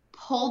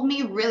 pulled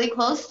me really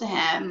close to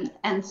him,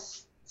 and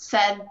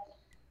said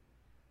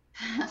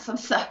some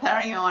stuff I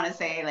don't even want to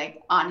say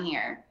like on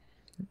here.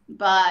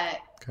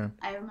 But Okay.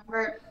 I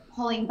remember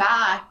pulling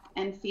back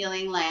and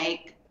feeling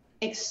like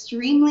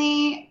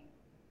extremely,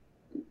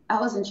 I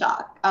was in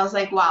shock. I was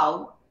like,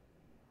 wow,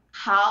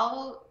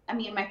 how, I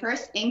mean, my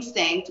first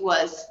instinct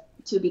was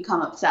to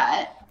become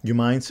upset. You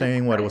mind Of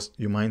saying what it course. was?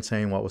 You mind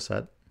saying what was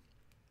said?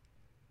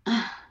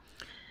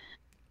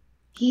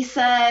 He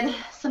said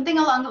something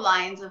along the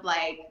lines of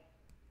like,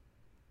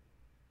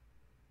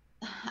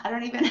 I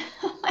don't even,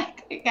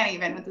 like, I can't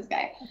even with this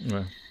guy.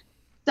 Right.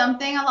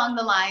 Something along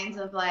the lines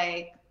of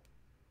like,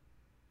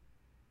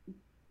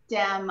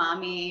 damn,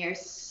 mommy, you're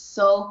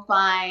so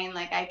fine.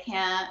 Like, I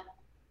can't,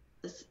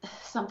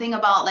 something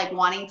about like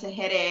wanting to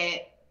hit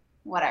it,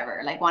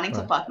 whatever, like wanting to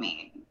Right. fuck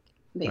me,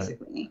 Right.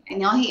 basically. I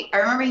know I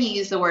remember he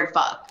used the word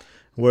fuck.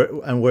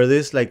 Were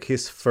this like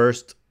his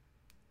first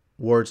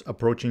words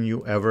approaching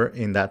you ever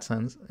in that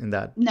sense? In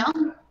that? No,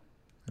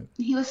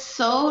 he was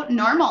so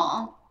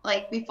normal.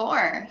 Like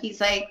before,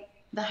 he's like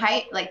the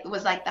hype, like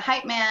was like the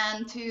hype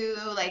man too,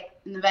 like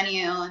in the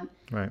venue and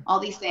Right. all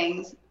these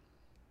things.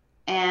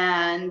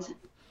 And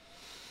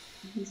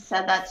he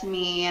said that to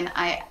me, and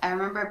I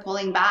remember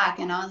pulling back,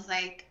 and I was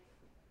like,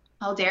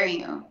 "How dare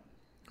you?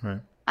 Right.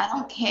 I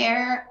don't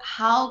care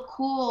how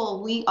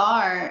cool we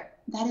are.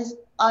 That is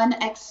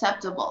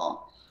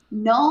unacceptable.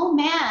 No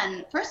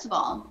man, first of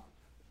all,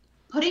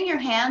 putting your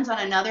hands on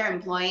another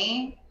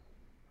employee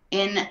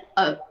in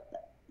a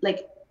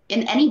like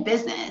in any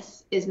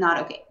business is not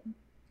okay.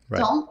 Right.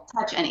 Don't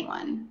touch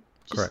anyone.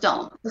 Just Correct.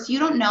 don't. Because you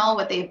don't know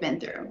what they've been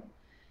through.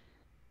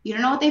 You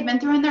don't know what they've been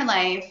through in their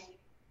life.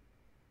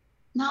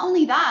 Not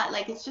only that,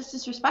 like it's just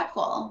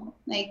disrespectful.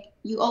 Like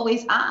you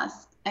always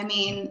ask. I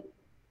mean,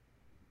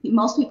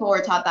 most people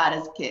were taught that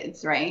as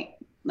kids, right?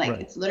 Like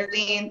Right. it's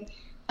literally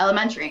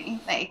elementary.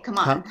 Like, come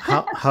on.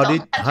 How Don't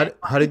did touch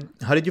anyone.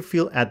 how did you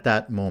feel at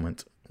that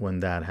moment when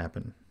that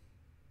happened?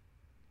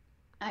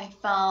 I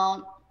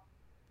felt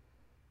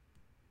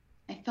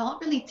I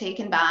felt really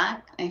taken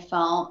back. I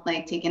felt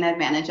like taken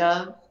advantage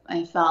of.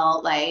 I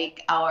felt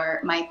like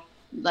our my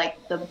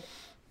like the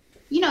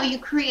you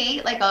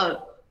create like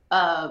a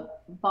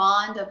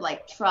bond of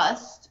like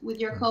trust with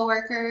your Right.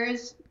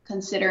 coworkers,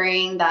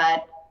 considering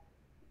that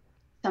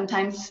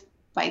sometimes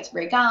fights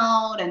break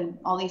out and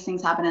all these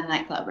things happen in a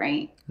nightclub,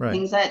 right? Right.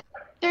 Things that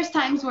there's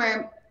times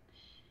where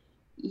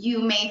you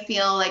may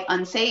feel like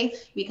unsafe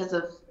because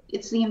of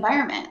it's the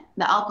environment,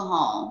 the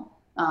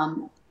alcohol,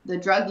 the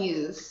drug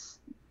use,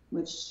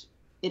 which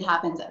it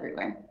happens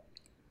everywhere.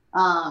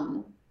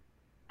 Um,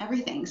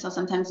 Everything. So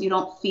sometimes you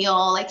don't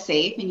feel like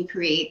safe and you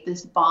create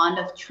this bond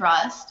of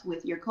trust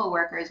with your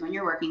coworkers when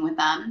you're working with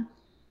them,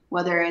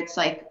 whether it's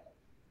like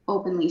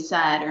openly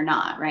said or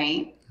not,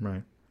 right?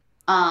 Right.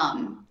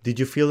 Um, Did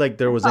you feel like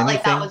there I was felt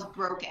like that anything? was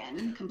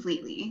broken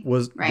completely,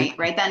 Was right?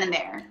 Right then and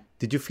there.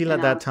 did you feel at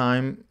And I that was,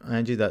 time,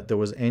 Angie, that there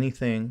was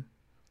anything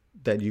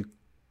that you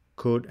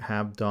could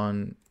have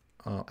done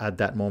at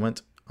that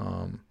moment?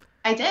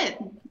 I did.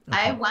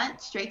 I Okay.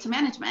 went straight to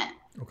management.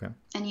 Okay.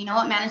 And you know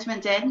what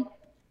management did?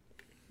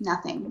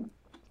 Nothing.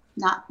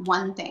 Not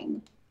one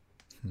thing.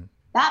 Hmm.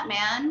 That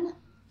man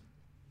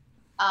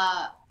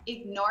uh,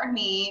 ignored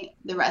me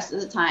the rest of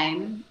the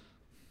time,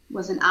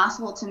 was an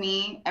asshole to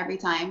me every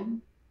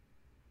time.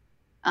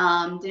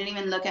 Didn't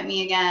even look at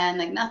me again,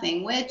 like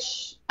nothing,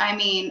 which I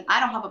mean, I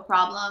don't have a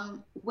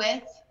problem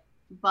with,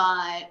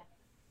 but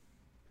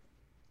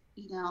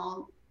you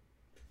know,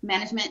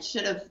 management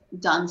should have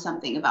done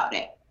something about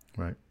it.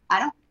 Right. I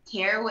don't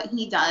care what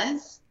he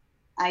does.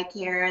 I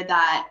care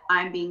that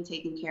I'm being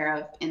taken care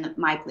of in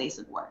my place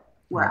of work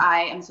where Right.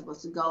 I am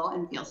supposed to go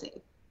and feel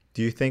safe.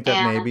 Do you think that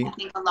And I maybe?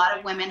 think a lot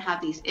of women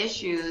have these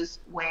issues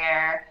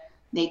where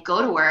they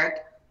go to work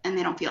and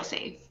they don't feel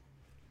safe.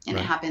 And it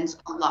Right. happens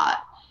a lot.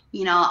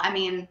 I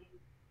mean,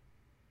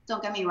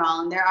 don't get me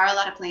wrong, there are a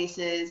lot of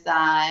places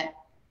that,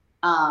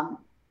 um,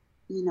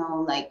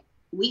 like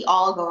we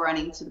all go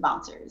running to the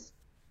bouncers.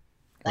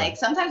 Like Right.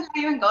 sometimes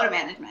we don't even go to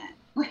management.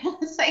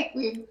 It's like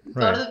we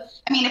go to Right.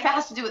 I mean, if it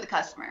has to do with the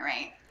customer,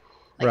 right?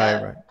 Like Right.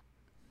 a Right.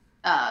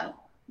 uh,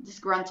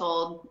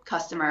 disgruntled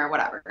customer or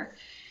whatever.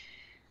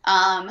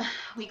 Um,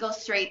 we go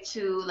straight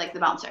to like the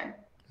bouncer.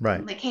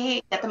 Right. Like,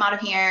 hey, get them out of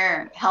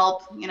here,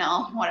 help,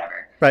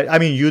 whatever. Right. I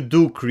mean, you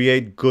do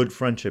create good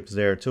friendships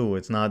there too.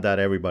 It's not that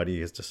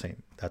everybody is the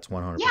same. That's Yeah,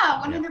 100%.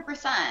 Yeah.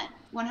 100%.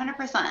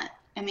 100%.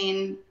 I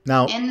mean,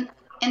 Now, in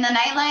the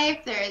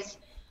nightlife,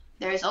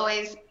 there's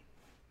always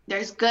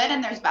there's good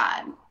and there's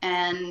bad.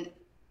 And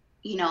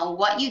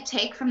what you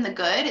take from the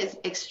good is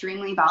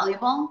extremely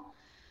valuable.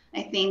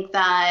 I think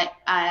that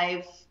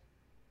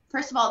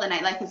first of all, the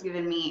nightlife has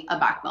given me a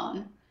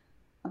backbone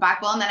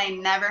that I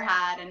never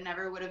had and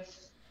never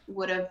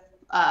would have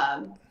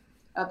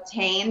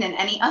obtained in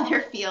any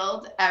other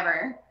field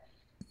ever,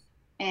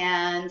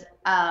 and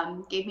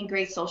gave me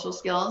great social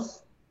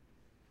skills,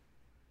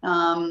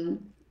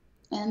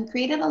 and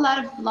created a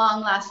lot of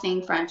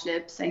long-lasting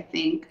friendships, I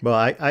think. well,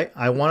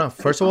 I want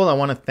to, first of all, I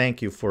want to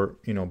thank you for,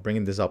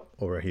 bringing this up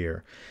over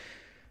here.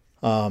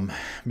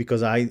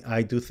 Because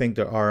I do think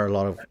there are a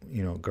lot of,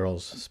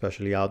 girls,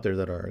 especially out there,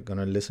 that are going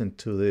to listen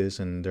to this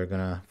and they're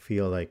going to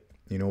feel like,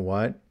 you know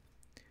what?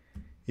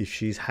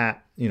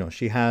 if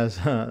she has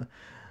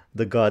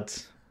the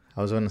guts.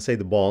 I was going to say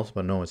the balls,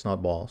 but no, it's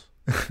not balls.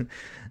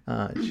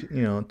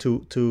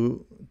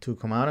 To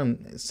come out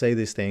and say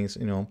these things,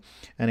 and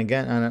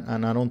again,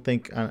 and I don't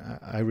think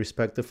I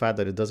respect the fact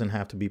that it doesn't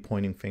have to be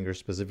pointing fingers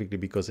specifically,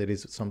 because it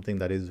is something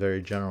that is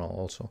very general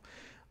also,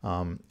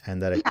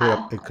 and that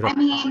Yeah. it could I have.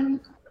 mean,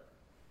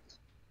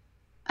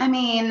 I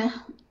mean,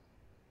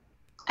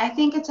 I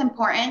think it's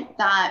important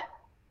that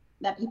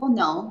people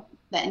know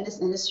that in this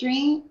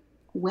industry,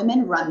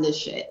 women run this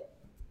shit.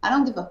 I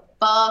don't give a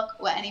fuck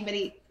what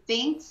anybody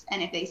thinks,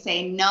 and if they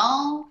say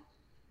no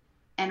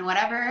and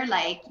whatever,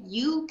 like,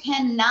 you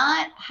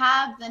cannot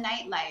have the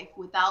nightlife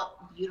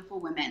without beautiful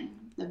women.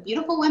 The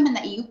beautiful women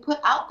that you put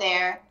out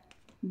there,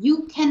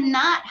 you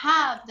cannot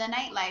have the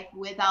nightlife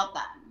without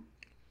them.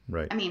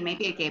 Right. I mean,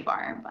 maybe a gay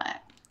bar,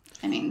 but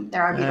I mean,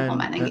 there are beautiful and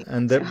men in and, gay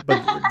and bars too.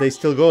 but they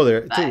still go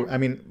there But too. I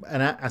mean,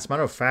 and as a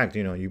matter of fact,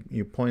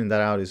 you pointing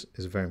that out is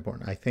very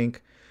important. I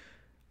think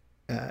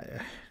uh,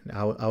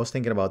 I was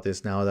thinking about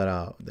this now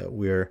that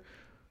we're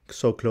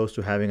so close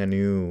to having a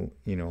new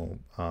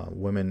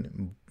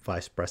women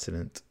vice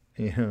president,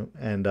 yeah,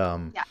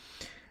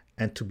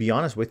 and to be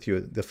honest with you,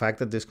 the fact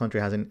that this country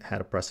hasn't had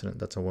a president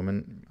that's a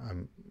woman,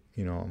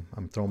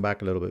 I'm thrown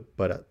back a little bit,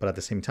 but at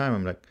the same time,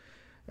 I'm like,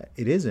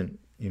 it isn't.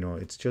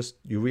 It's just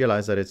you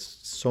realize that it's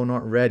so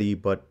not ready,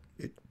 but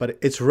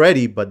it's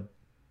ready, but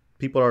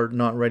people are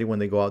not ready when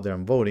they go out there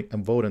and vote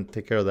and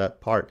take care of that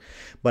part.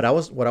 But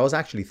what I was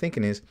actually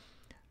thinking is,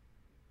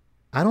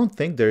 I don't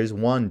think there is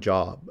one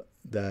job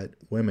that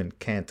women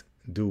can't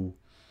do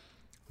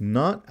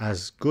not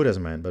as good as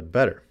men, but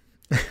better.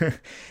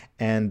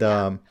 and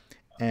yeah.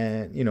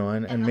 and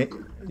And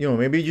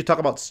maybe you talk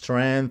about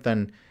strength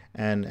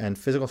and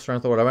physical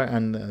strength or whatever,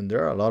 and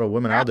there are a lot of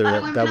women there are out there a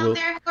lot of that women out will,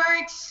 there who are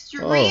oh,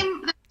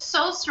 extreme, they're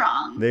so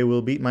strong. they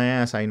will beat my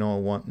ass. I know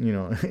one,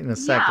 in a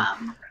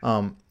second.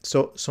 Yeah.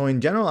 So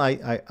in general,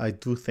 I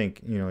do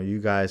think, you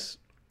guys,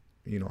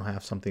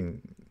 have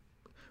something.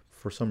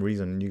 For some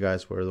reason, you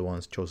guys were the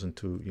ones chosen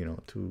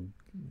to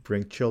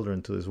bring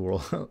children to this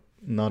world,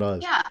 not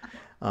us. Yeah.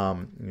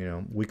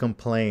 We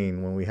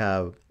complain when we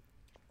have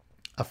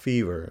a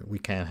fever, we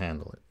can't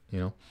handle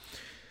it.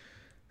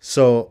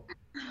 So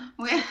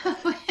We,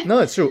 no,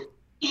 it's true.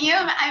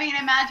 I mean,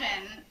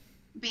 imagine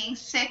being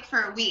sick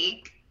for a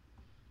week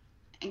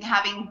and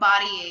having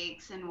body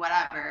aches and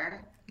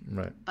whatever,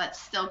 Right, but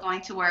still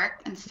going to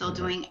work and still right,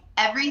 doing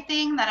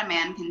everything that a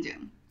man can do.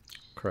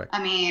 correct.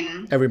 I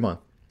mean, Every month.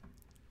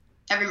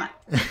 every month.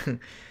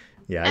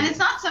 Yeah, And it's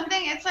not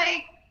something,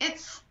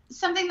 it's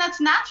something that's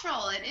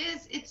natural.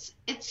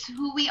 It's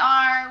who we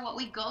are, what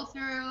we go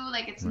through,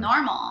 like, it's right,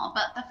 normal.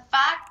 But the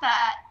fact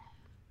that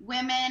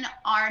women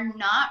are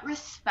not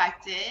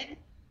respected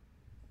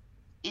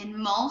in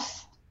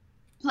most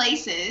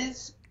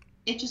places,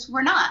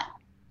 we're not.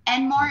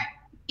 And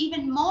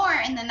even more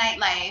in the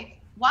nightlife.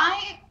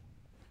 Why?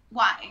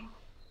 right,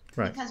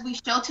 Because we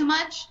show too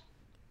much.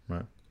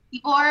 right.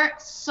 People are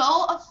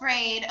so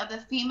afraid of the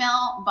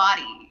female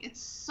body.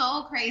 It's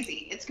so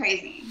crazy. It's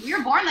crazy. We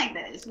were born like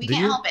this. We Do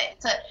can't you? help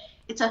it.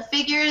 It's a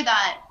figure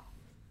that,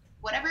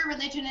 whatever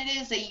religion it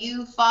is that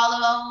you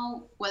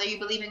follow, whether you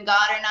believe in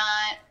God or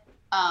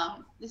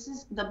not, this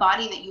is the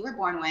body that you were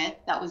born with,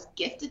 that was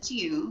gifted to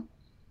you.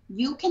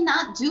 You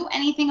cannot do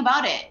anything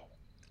about it.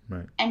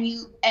 Right,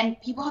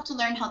 And people have to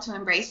learn how to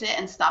embrace it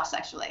and stop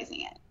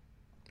sexualizing it.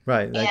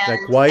 right. Like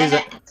and why is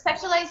and that?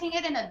 sexualizing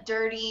it in a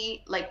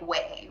dirty, like,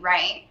 way,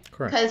 right?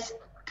 Correct.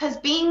 Because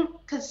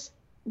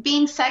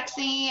being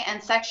sexy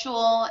and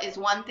sexual is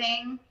one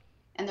thing,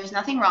 and there's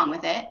nothing wrong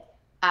with it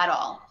at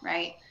all,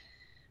 right?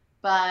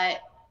 But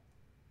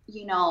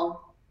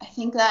I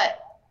think that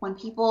when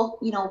people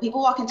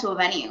walk into a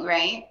venue,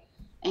 right,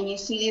 and you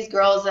see these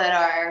girls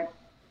they're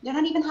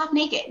not even half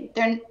naked.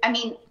 I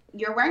mean,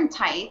 you're wearing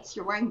tights,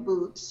 you're wearing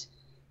boots,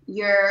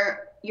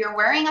 you're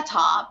wearing a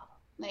top.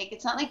 Like,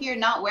 it's not like you're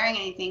not wearing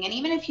anything. And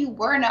even if you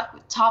were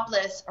not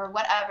topless or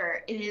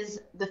whatever, it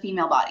is the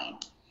female body.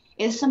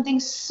 It is something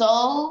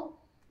so,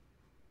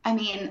 I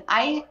mean,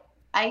 I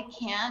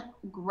can't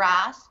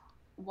grasp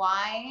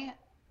why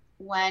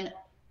I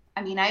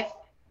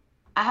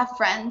have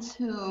friends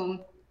who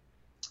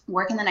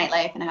work in the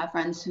nightlife, and I have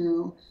friends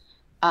who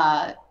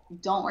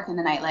don't work in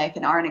the nightlife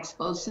and aren't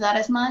exposed to that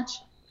as much.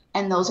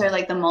 And those are,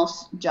 like, the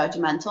most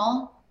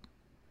judgmental.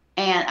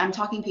 And I'm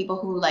talking people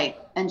who, like,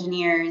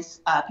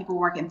 engineers, people who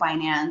work in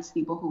finance,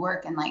 people who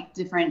work in, like,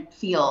 different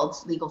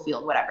fields, legal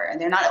field, whatever. And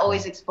they're not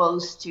always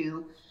exposed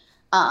to,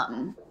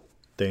 The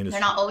they're industry.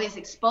 not always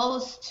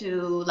exposed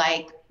to,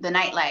 like, the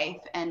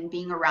nightlife and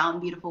being around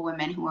beautiful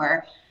women who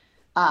are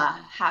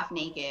half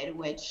naked,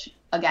 which,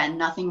 again,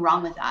 nothing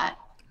wrong with that.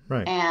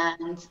 Right,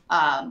 And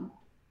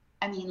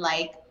I mean,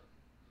 like,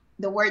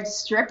 the word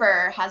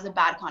stripper has a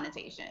bad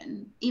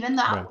connotation, even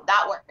right,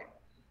 that word.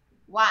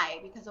 Why?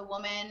 Because a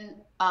woman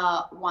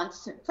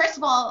wants to. First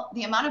of all,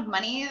 the amount of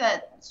money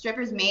that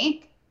strippers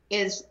make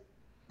is,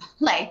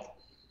 like,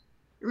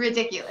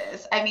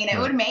 ridiculous. I mean, it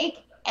right, would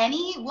make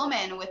any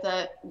woman with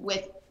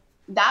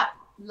that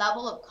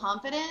level of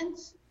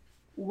confidence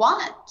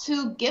want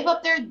to give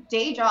up their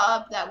day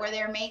job that where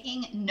they're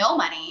making no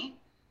money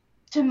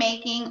to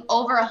making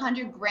over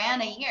 100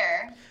 grand a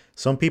year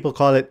Some people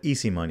call it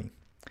easy money.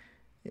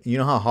 You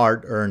know how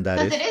hard earned that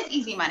because it is. is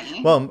easy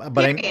money. Well,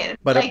 Period.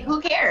 Like, who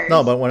no, cares?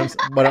 but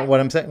what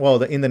I'm saying,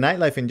 well, in the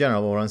nightlife in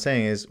general, what I'm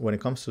saying is when it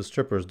comes to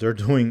strippers, they're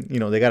doing,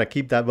 they got to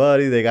keep that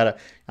body. They got to,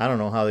 I don't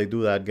know how they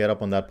do that, get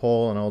up on that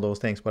pole and all those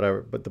things,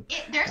 whatever. But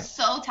They're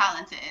so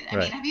talented. I mean,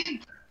 right, have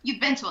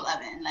you've been to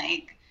 11?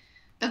 Like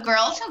the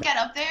girls who get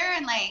up there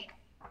and like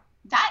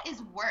that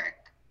is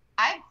work.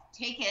 I've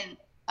taken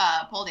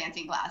pole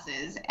dancing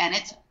classes and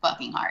it's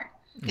fucking hard.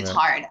 It's right,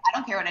 hard. I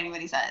don't care what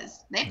anybody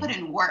says. They put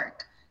in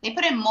work. They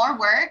put in more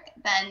work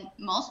than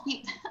most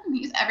people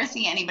you ever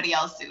see anybody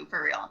else do,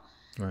 for real.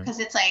 right. Because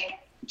it's like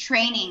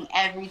training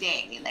every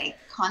day, like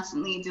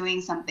constantly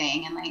doing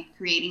something and like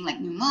creating like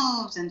new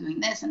moves and doing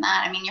this and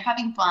that. I mean, you're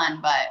having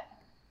fun, but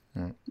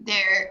Right.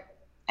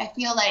 I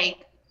feel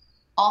like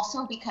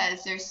also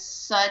because there's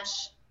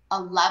such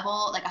a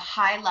level, like a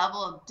high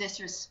level of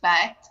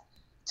disrespect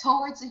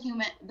towards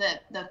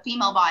the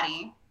female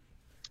body.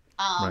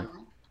 Right.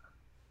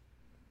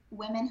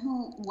 Women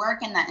who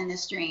work in that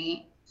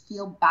industry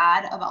feel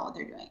bad about what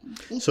they're doing.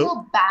 They So,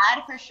 feel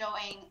bad for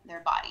showing their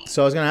body.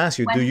 so I was gonna ask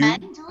you, do When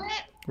men you? do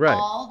it Right.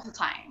 all the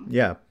time.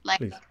 Yeah. Like,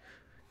 Please.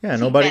 Yeah. qué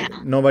Nobody.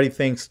 pena. Nobody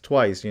thinks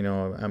twice.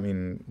 I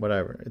mean,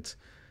 whatever. It's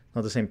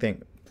not the same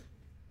thing.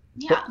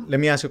 Yeah. But let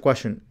me ask you a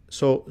question.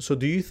 So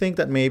do you think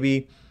that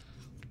maybe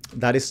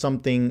that is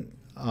something?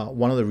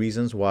 One of the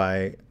reasons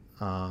why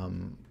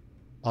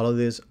all of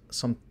this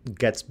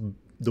gets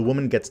the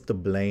woman gets the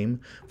blame.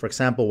 For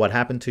example, what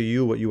happened to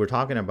you, what you were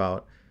talking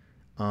about,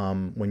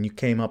 when you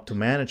came up to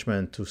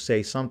management to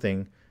say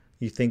something,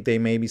 you think they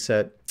maybe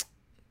said,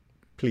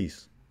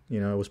 please, it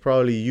was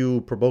probably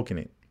you provoking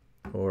it,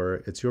 or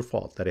it's your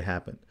fault that it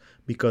happened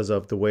because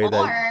of the way that.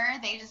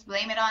 Or they just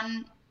blame it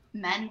on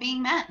men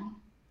being men.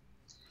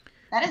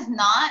 That is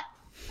not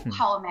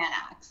how a man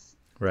acts.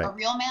 Right. A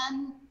real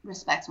man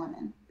respects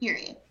women,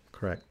 period.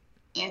 Correct.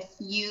 If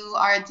you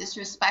are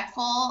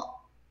disrespectful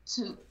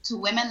to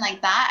women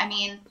like that, I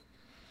mean,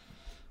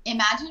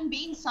 imagine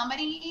being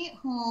somebody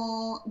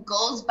who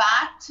goes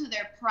back to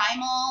their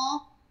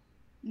primal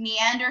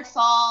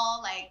Neanderthal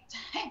like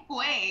type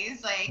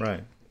ways. Like,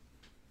 Right.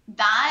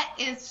 that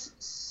is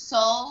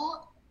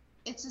so,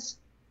 it's just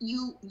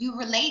you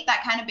relate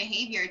that kind of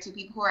behavior to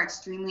people who are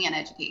extremely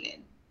uneducated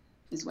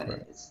is what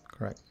Correct. it is.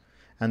 Correct.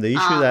 And the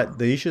issue that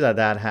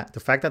the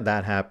fact that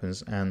that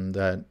happens and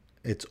that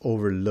it's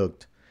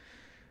overlooked,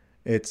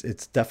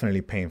 it's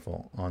definitely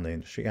painful on the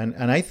industry. And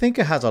I think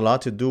it has a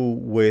lot to do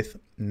with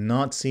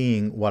not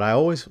seeing what I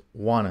always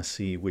want to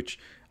see, which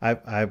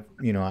I've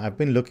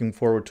been looking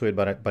forward to it,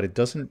 but it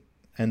doesn't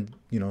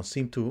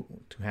seem to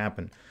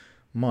happen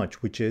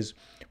much, which is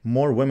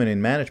more women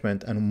in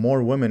management and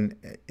more women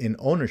in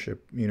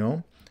ownership.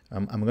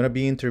 I'm going to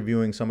be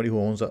interviewing somebody who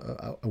owns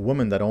a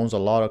woman that owns a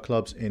lot of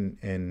clubs in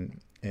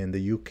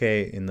the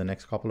UK in the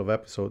next couple of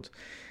episodes.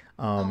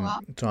 Wow.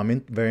 So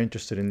I'm very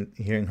interested in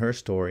hearing her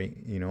story,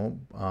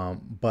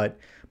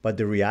 but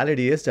the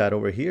reality is that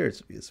over here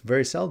it's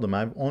very seldom.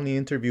 I've only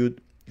interviewed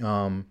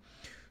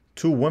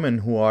two women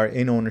who are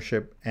in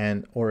ownership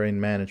and or in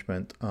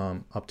management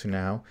up to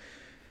now,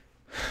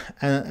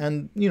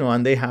 and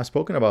they have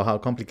spoken about how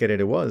complicated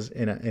it was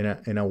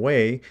in a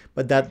way,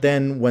 but that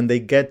then when they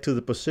get to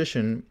the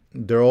position,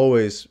 they're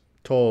always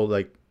told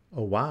like,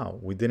 oh wow,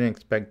 we didn't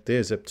expect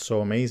this, it's so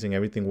amazing,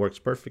 everything works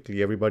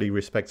perfectly, everybody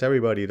respects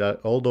everybody,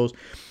 that all those,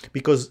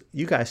 because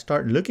you guys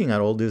start looking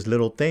at all these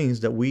little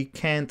things that we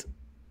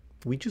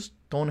just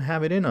don't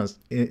have it in us.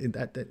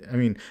 I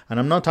mean, and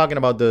I'm not talking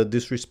about the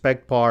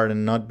disrespect part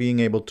and not being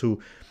able to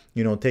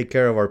take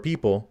care of our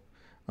people,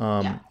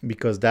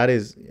 because that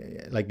is,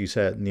 like you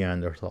said,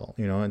 Neanderthal.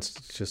 It's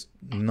just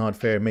not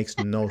fair. It makes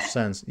no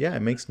sense. Yeah,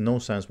 it makes no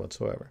sense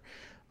whatsoever.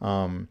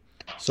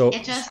 So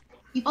It just,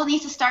 people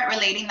need to start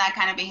relating that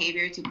kind of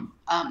behavior to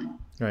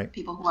right,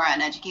 people who are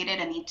uneducated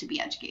and need to be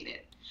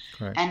educated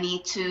correct. and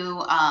need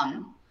to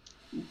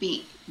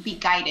be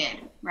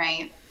guided,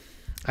 right?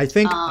 I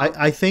think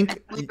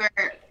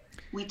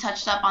We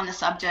touched up on the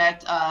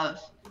subject of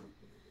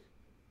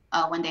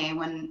one day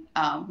when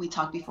we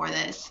talked before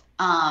this.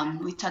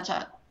 We touched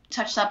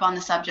up on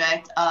the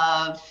subject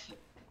of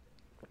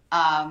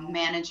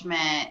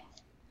management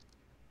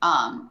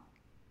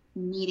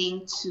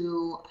needing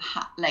to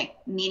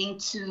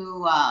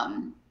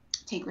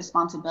take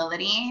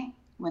responsibility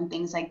when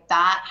things like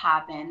that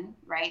happen,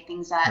 right?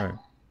 Things that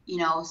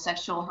right,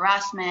 sexual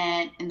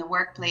harassment in the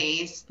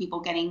workplace, people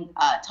getting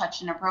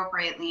touched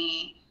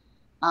inappropriately,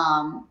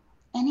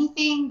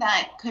 anything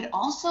that could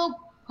also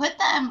put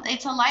them,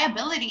 it's a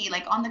liability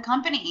like on the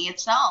company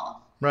itself.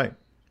 right.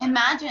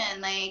 Imagine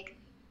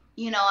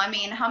I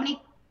mean, how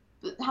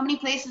many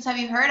places have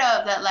you heard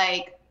of that,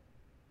 like,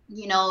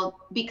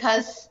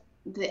 because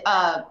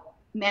the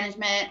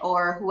management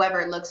or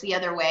whoever looks the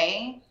other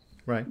way,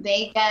 Right.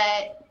 they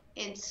get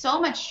in so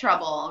much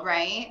trouble,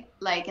 right?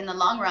 Like in the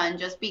long run,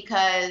 just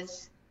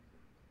because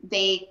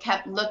they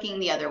kept looking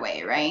the other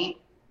way, right?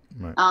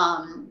 Right.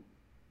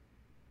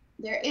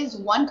 there is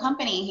one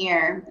company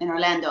here in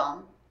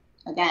Orlando.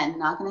 Again,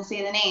 not going to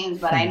say the names,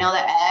 but I know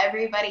that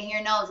everybody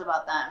here knows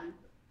about them.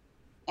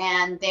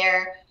 And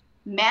their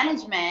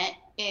management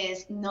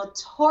is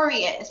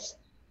notorious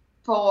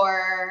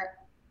for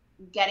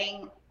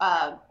getting,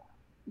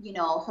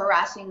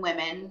 harassing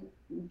women,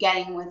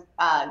 getting with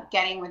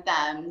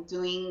them,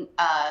 doing,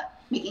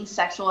 making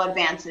sexual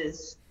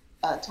advances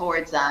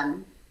towards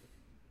them.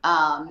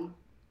 Um,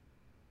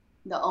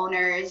 the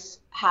owners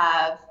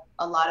have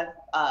a lot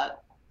of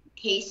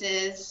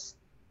cases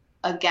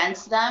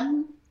against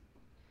them.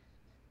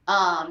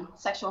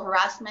 Sexual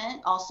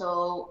harassment,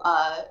 also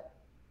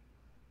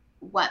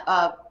what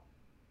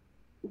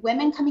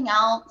women coming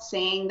out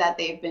saying that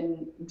they've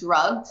been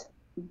drugged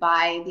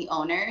by the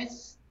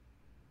owners,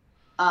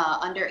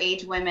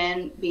 underage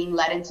women being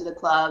led into the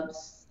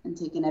clubs and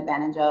taken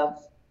advantage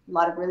of, a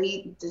lot of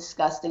really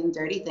disgusting,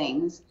 dirty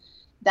things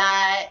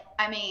that,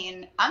 I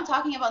mean, I'm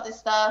talking about this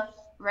stuff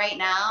right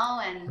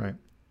now, and Right.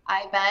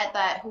 I bet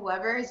that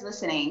whoever is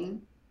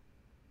listening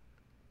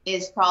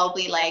is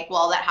probably like,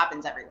 well, that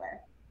happens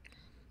everywhere.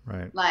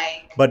 Right.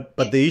 Like, But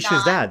it's the issue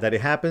is not, that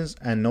it happens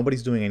and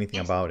nobody's doing anything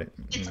it's about it.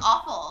 it's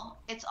awful.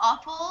 It's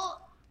awful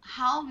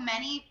how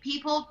many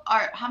people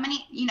are, how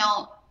many,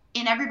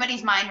 in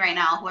everybody's mind right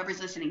now,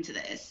 whoever's listening to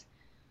this,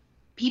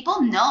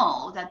 people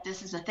know that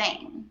this is a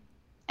thing.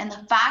 And the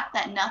fact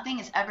that nothing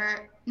is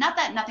ever, not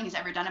that nothing is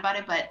ever done about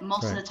it, but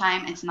most of Right. the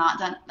time it's not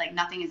done, like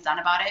nothing is done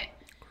about it,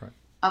 Correct.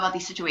 about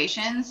these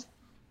situations.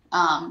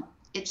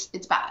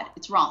 It's bad.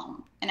 It's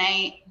wrong. And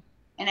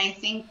I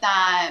think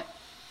that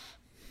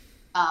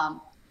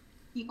um,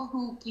 people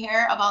who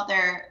care about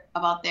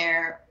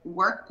their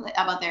work,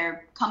 about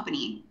their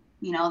company,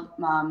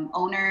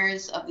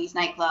 owners of these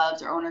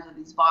nightclubs or owners of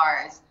these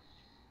bars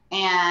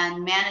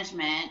and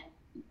management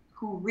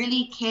who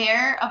really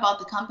care about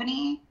the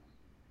company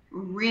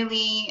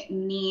really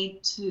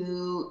need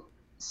to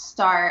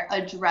start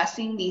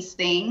addressing these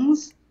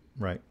things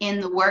Right. in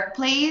the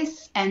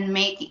workplace and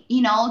make,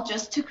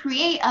 just to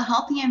create a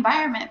healthy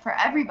environment for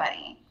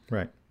everybody.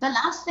 Right. The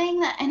last thing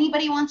that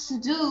anybody wants to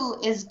do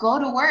is go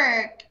to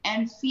work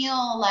and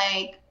feel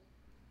like,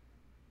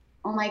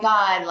 oh my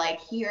God,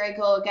 like here I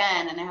go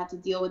again, and I have to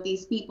deal with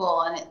these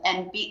people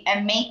and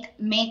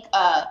make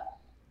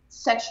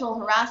sexual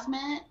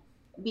harassment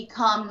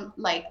become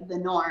like the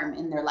norm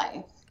in their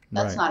life.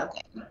 That's Right. not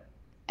okay.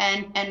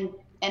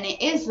 And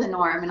it is the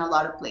norm in a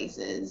lot of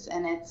places,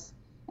 and it's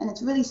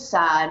really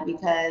sad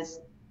because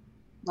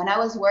when I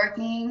was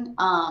working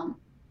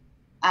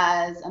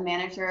as a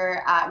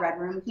manager at Red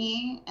Room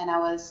Key, and I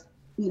was,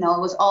 it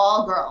was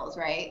all girls,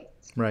 right?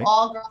 Right.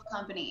 All girl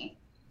company.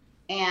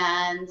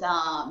 And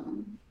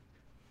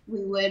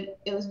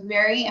it was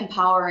very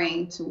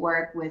empowering to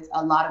work with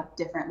a lot of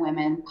different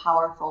women,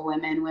 powerful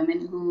women,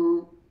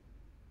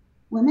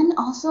 women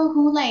also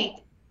who like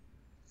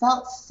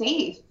felt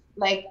safe,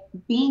 like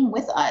being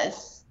with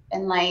us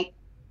and like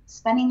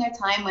spending their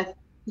time with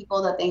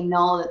people that they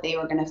know that they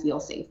were going to feel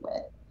safe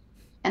with.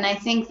 And I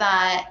think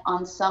that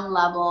on some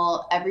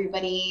level, that's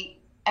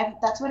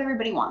what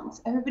everybody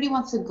wants. Everybody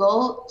wants to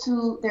go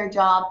to their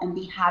job and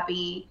be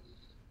happy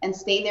and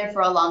stay there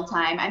for a long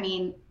time. I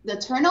mean, the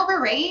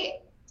turnover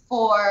rate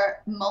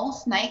for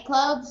most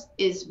nightclubs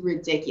is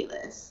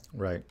ridiculous,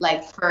 Right.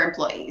 like for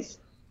employees.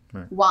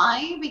 Right.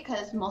 Why?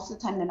 Because most of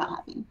the time they're not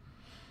happy.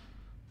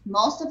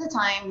 Most of the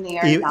time they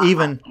are not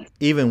Even happy.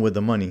 even with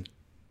the money.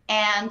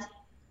 And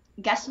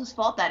guess whose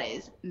fault that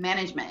is?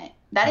 Management.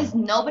 That is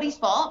nobody's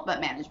fault but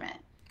management.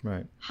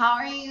 Right. How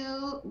are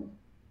you,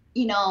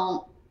 and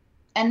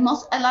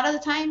a lot of the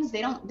times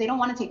they don't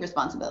want to take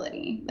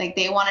responsibility. Like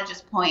they want to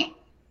just point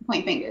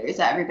fingers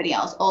at everybody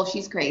else. Oh,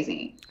 she's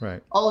crazy.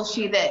 Right. Oh,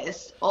 she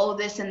this. Oh,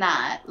 this and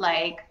that.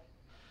 Like,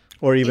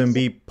 Or even it's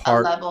be a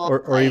part, level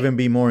or like, even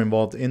be more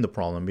involved in the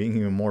problem, being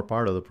even more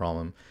part of the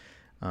problem.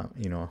 oh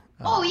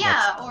That's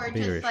yeah, or a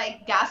bigger just issue.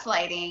 like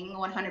gaslighting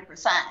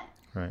 100%.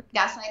 Right.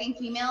 Gaslighting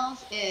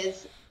females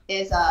is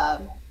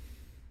a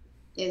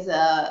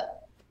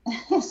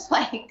it's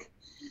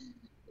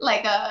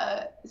like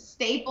a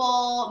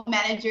staple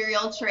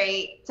managerial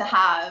trait to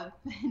have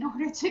in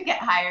order to get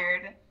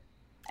hired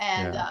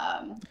and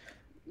Yeah.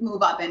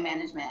 move up in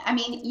management. I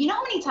mean, you know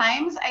how many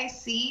times I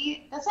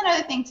see, that's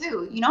another thing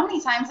too. You know how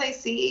many times I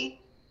see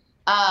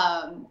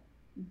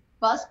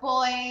bus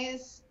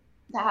boys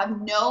that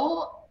have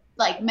no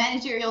like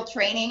managerial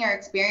training or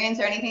experience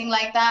or anything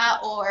like that,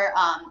 or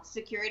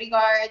security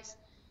guards,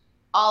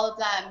 all of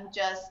them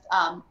just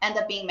end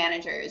up being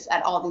managers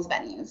at all these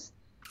venues.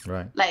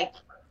 Right. Like,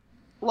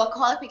 what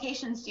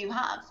qualifications do you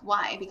have?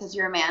 Why? Because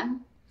you're a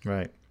man?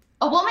 Right.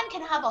 A woman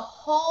can have a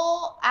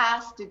whole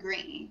ass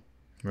degree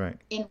Right.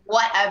 in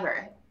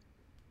whatever,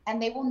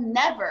 and they will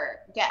never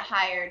get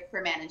hired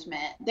for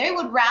management. They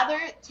would rather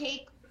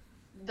take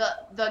the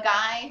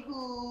guy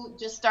who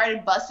just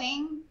started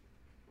busing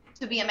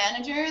to be a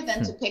manager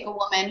than to pick a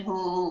woman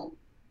who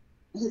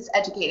is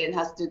educated and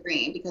has a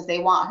degree, because they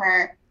want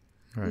her,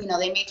 Right.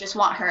 they may just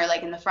want her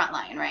like in the front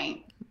line,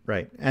 right?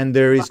 Right. And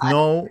there is But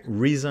no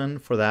reason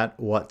for that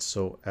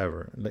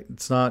whatsoever. Like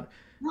it's not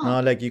No.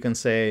 not like you can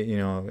say,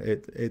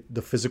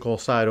 the physical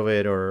side of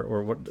it,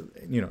 or what,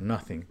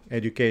 nothing.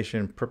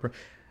 Education,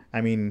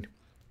 I mean,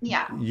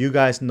 Yeah. you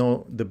guys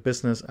know the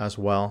business as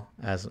well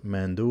as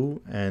men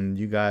do, and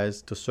you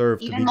guys deserve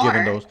to Even be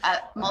given more those.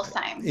 at most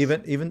times.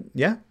 Even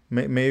yeah,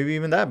 maybe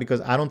even that,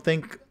 because I don't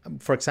think,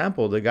 for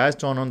example, the guys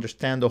don't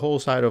understand the whole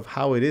side of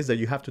how it is that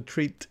you have to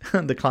treat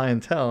the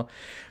clientele,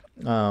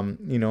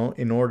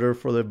 in order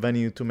for the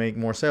venue to make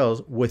more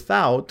sales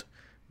without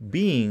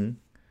being,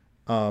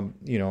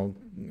 you know,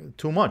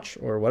 too much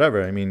or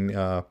whatever. I mean,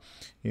 I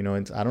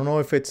don't know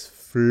if it's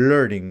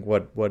flirting.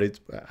 What it's,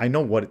 I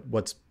know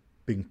what's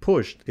being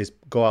pushed is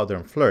go out there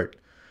and flirt,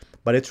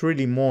 but it's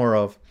really more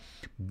of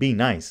be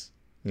nice.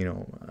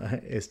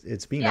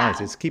 It's be nice.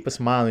 Yeah. It's keep a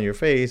smile on your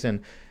face,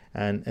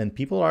 and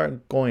people are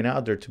going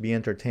out there to be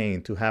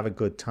entertained, to have a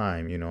good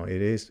time.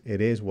 It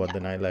is what Yeah. the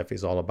nightlife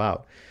is all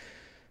about.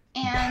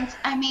 And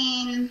I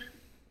mean,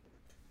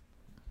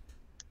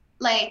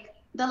 like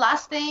the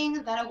last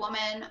thing that a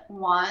woman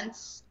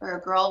wants or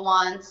a girl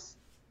wants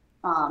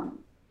um,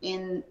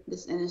 in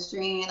this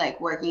industry, like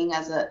working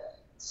as a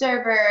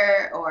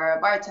server or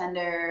a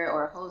bartender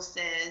or a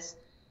hostess,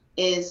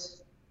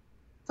 is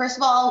first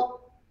of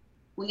all,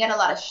 we get a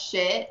lot of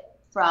shit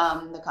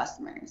from the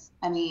customers.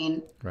 I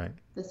mean, Right.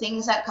 the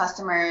things that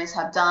customers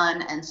have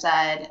done and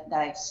said that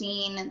I've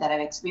seen, that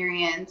I've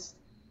experienced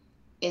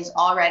is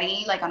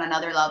already like on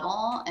another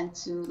level. And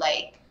to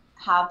like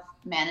have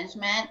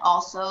management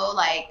also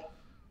like,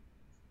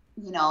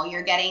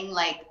 you're getting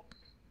like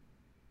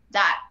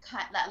that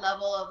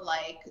level of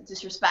like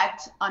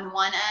disrespect on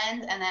one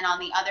end, and then on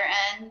the other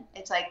end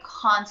it's like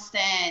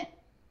constant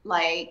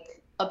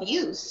like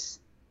abuse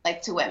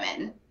like to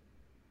women,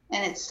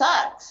 and it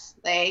sucks.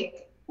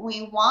 Like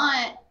we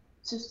want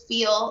to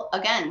feel,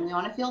 again, we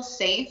want to feel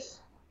safe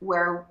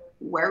where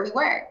we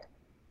work.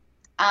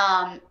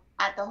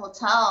 At the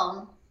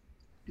hotel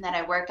that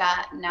I work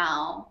at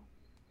now,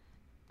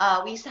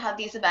 we used to have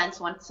these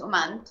events once a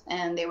month,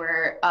 and they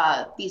were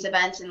these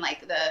events in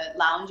like the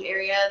lounge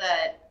area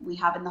that we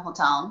have in the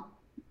hotel,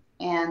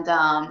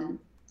 and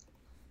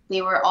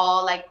they were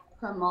all like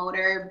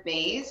promoter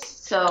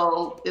based.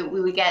 So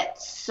we would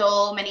get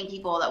so many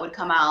people that would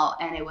come out,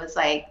 and it was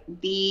like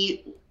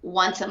the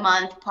once a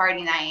month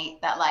party night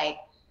that like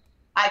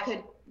I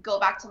could go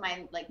back to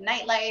my like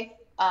nightlife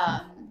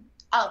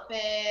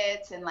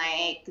outfits and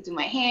like do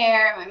my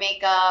hair, my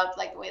makeup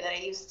like the way that I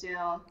used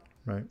to.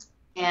 Right.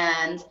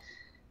 And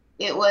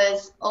it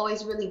was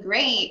always really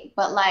great,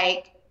 but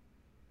like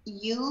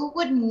you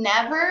would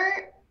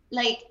never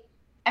like,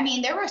 I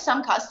mean, there were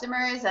some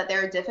customers that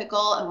they're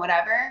difficult and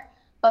whatever,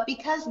 but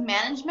because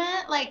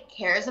management like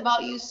cares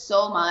about you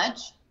so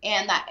much,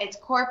 and that it's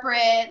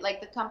corporate,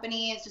 like the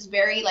company is just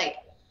very like,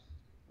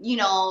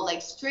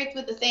 like strict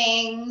with the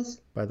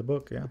things, By the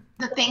book, yeah.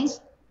 the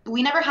things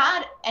we never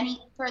had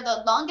any, for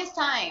the longest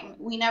time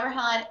we never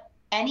had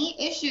any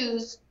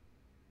issues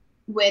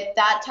with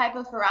that type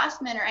of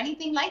harassment or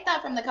anything like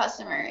that from the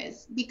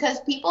customers, because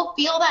people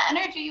feel that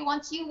energy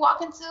once you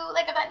walk into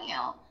like a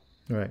venue.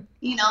 Right.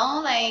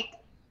 Like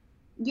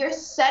you're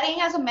setting,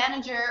 as a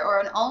manager or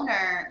an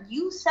owner,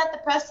 you set the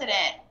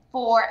precedent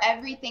for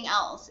everything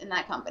else in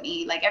that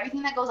company, like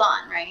everything that goes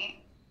on, right?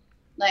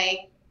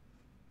 Like,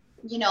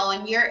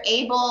 and you're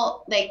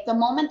able, like the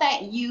moment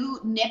that you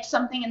nip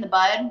something in the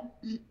bud,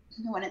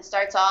 when it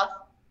starts off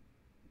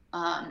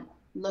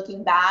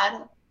looking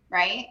bad,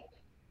 right?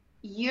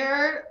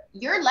 You're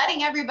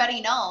letting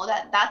everybody know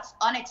that that's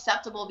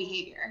unacceptable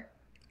behavior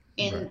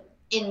Right.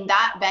 in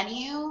that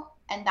venue,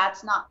 and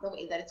that's not the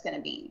way that it's going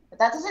to be. But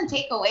that doesn't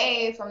take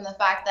away from the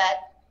fact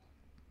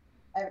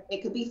that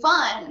it could be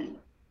fun,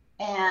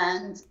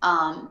 and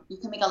you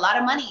can make a lot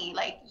of money.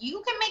 Like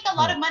you can make a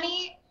lot Right. of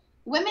money.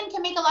 Women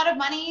can make a lot of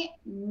money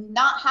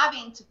not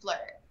having to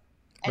flirt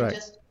and Right.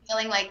 just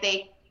feeling like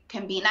they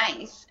can be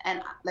nice.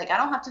 And like I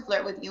don't have to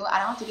flirt with you. I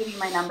don't have to give you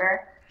my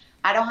number.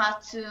 I don't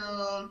have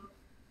to.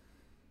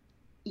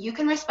 You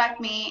can respect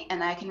me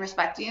and I can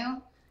respect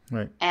you.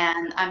 Right.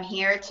 And I'm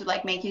here to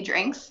like make you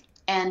drinks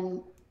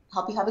and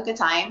help you have a good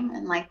time.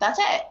 And like, that's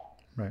it.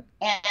 Right.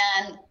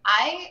 And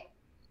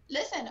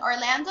listen,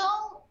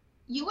 Orlando,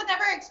 you would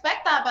never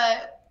expect that,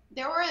 but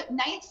there were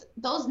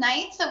those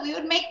nights that we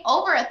would make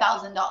over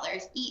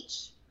 $1,000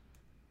 each.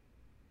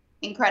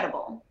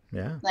 Incredible.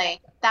 Yeah. Like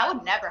that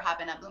would never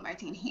happen at Blue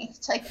Martini.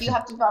 It's like you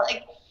have to feel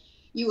like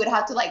you would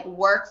have to like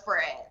work for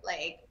it.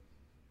 Like,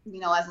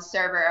 as a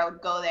server, I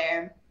would go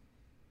there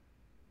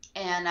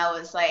and I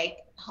was like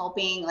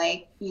helping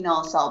like,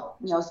 sell,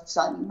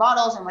 selling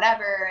bottles and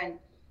whatever. And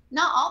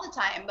not all the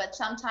time, but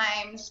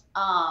sometimes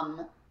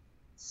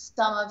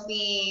some of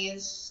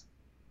these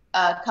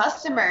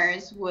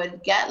customers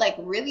would get like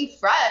really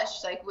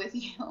fresh like with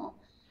you,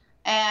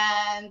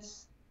 and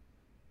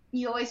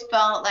you always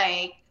felt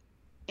like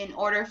in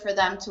order for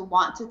them to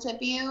want to tip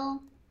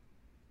you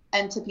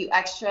and tip you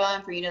extra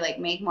and for you to like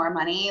make more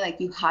money, like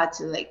you had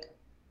to like,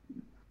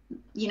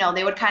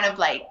 they would kind of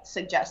like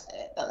suggest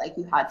it that like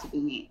you had to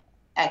be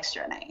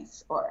extra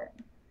nice or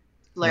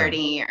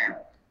flirty,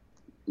 or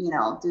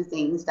do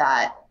things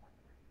that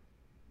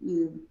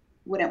you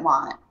wouldn't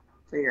want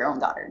for your own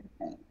daughter,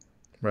 right?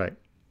 Right.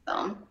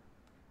 So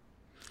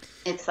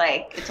it's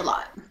like it's a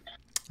lot.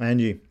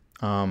 Angie,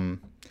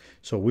 um,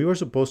 so we were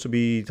supposed to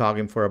be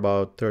talking for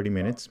about 30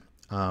 minutes,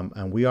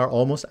 and we are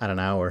almost at an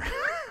hour.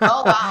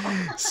 Oh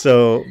wow.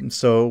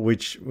 So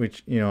which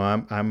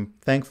I'm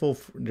thankful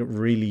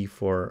really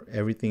for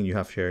everything you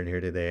have shared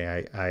here today.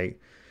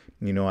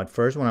 At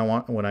first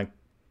when I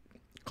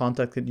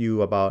contacted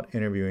you about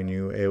interviewing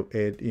you,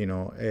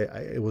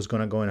 it was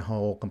going to go in a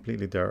whole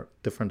completely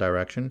different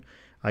direction.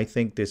 I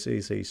think this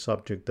is a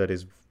subject that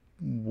is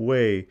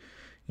way,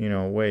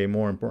 way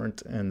more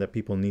important and that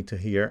people need to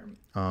hear.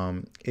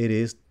 It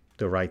is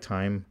the right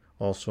time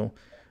also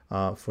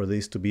for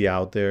this to be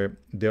out there.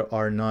 There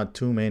are not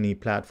too many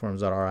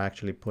platforms that are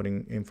actually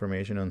putting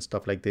information on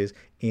stuff like this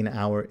in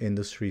our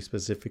industry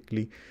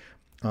specifically.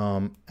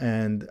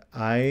 And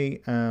I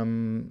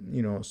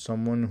am,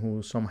 someone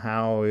who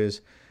somehow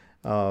is,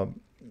 uh,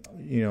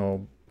 you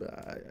know,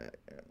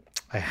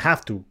 I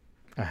have to,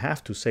 I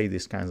have to say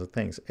these kinds of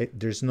things.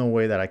 There's no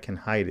way that I can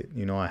hide it.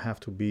 I have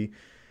to be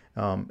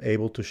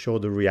able to show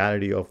the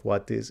reality of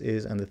what this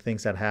is and the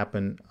things that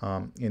happen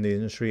in the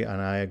industry.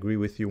 And I agree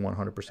with you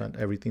 100%.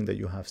 Everything that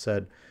you have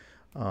said,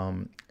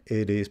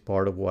 it is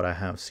part of what I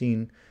have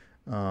seen.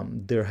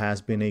 There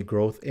has been a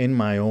growth in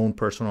my own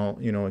personal,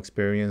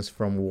 experience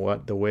from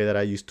the way that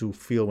I used to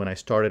feel when I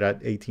started at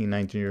 18,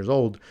 19 years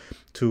old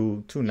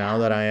to now Yeah.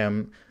 that I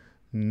am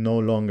no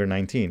longer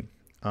 19.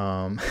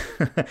 Um,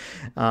 Yeah,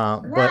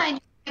 but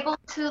and you're able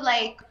to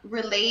like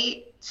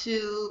relate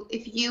to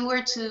if you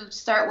were to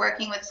start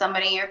working with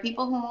somebody or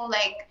people who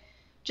like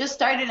just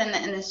started in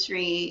the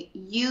industry,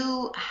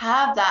 you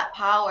have that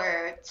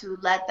power to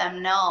let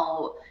them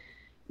know,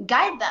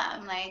 guide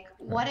them, like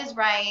what is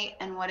right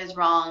and what is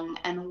wrong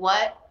and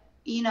what,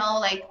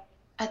 like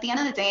at the end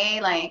of the day,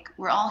 like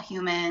we're all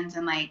humans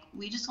and like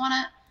we just want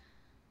to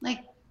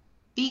like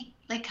be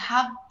like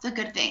have the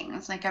good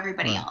things like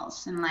everybody right,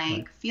 else and right,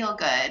 like feel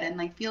good and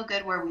like feel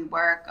good where we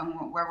work and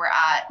where we're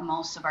at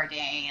most of our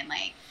day and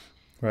like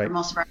or right.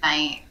 most of our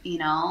night,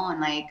 and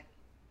like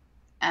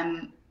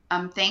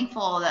I'm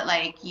thankful that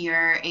like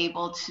you're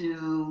able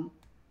to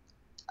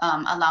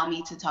allow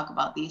me to talk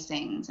about these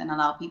things and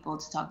allow people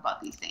to talk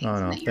about these No, things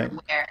and no. that you're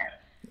aware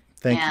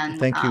and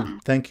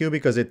Thank you,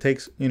 because it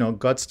takes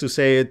guts to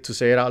say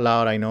it out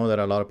loud. I know that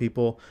a lot of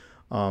people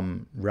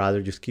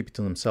rather just keep it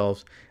to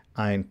themselves.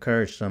 I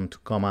encourage them to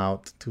come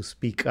out, to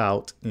speak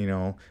out.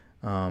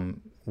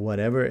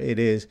 Whatever it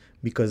is,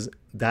 because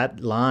that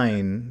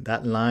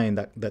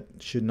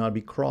should not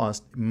be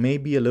crossed may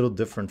be a little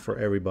different for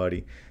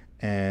everybody,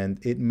 and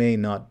it may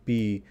not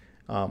be.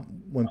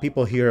 When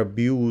people hear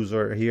abuse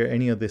or hear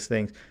any of these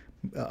things,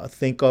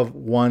 think of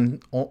one.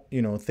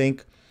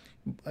 Think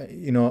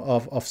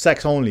of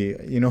sex only,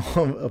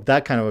 of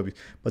that kind of abuse.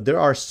 But there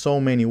are so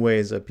many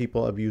ways that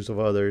people abuse of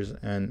others,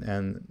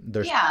 and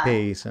there's yeah,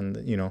 pace, and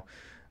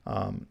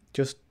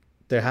just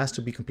there has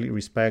to be complete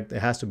respect. There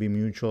has to be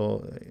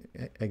mutual,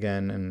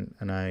 again,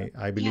 and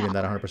I believe yeah. in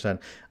that 100%.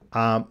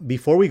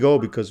 Before we go,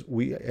 because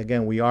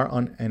we are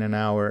on in an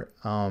hour.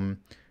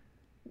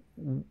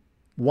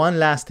 One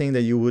last thing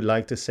that you would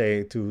like to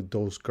say to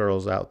those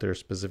girls out there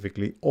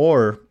specifically,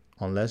 or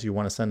unless you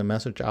want to send a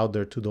message out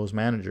there to those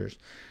managers,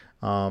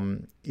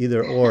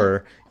 either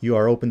or, you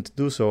are open to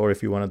do so, or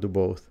if you want to do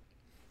both.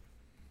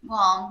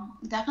 Well,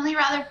 definitely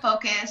rather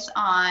focus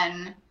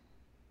on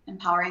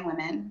empowering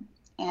women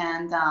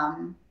and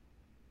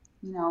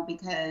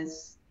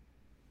because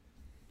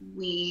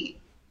we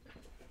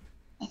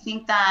I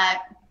think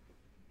that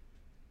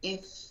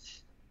if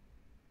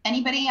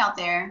anybody out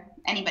there,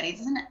 anybody, it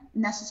doesn't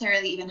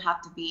necessarily even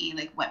have to be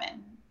like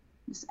women,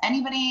 just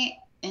anybody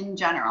in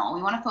general,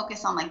 we want to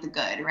focus on like the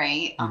good,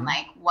 right? On Mm-hmm.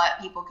 like what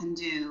people can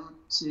do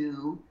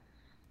to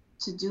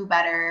do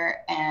better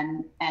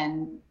and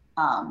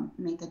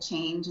make a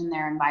change in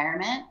their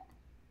environment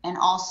and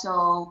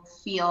also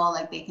feel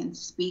like they can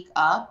speak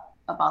up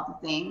about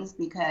the things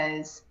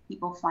because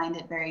people find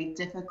it very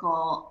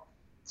difficult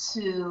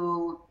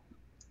to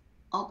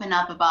open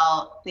up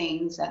about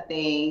things that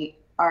they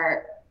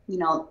are,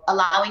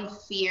 allowing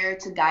fear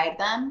to guide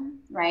them,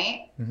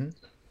 right? Mm-hmm.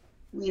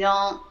 We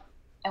don't,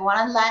 I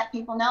want to let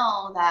people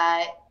know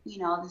that,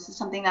 this is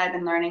something that I've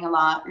been learning a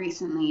lot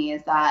recently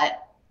is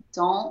that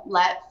don't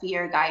let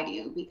fear guide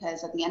you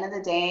because at the end of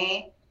the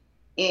day,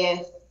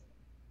 if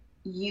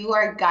you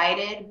are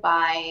guided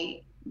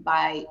by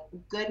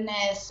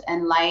goodness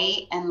and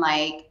light and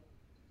like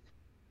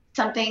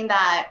something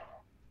that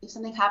if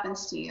something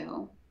happens to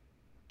you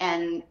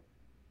and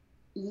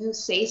you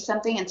say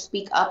something and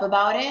speak up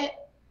about it,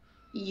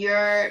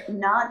 you're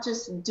not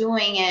just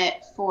doing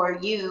it for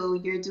you,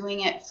 you're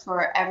doing it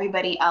for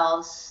everybody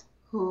else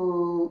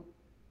who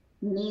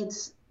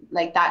needs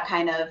like that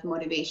kind of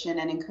motivation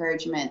and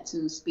encouragement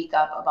to speak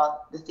up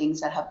about the things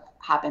that have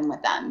happened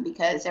with them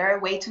because there are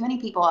way too many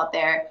people out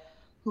there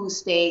who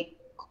stay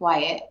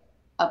quiet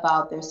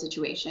about their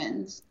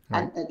situations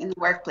Right. and in the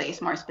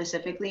workplace more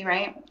specifically,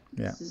 right?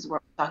 Yeah. This is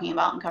what we're talking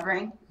about and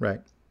covering. Right.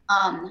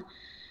 Um,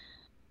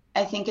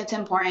 I think it's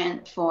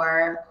important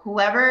for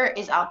whoever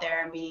is out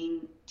there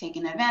being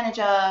taken advantage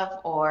of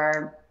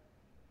or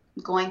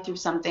going through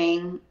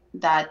something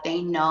that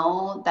they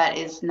know that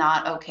is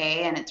not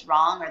okay and it's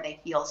wrong or they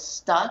feel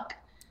stuck,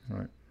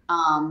 Right.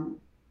 um,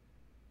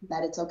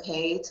 that it's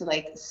okay to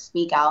like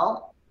speak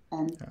out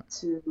and Yeah.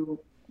 to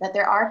that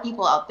there are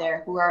people out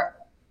there who are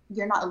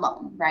you're not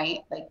alone,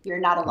 right? Like you're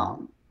not Right.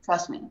 alone.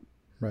 Trust me.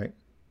 Right.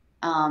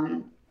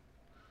 Um,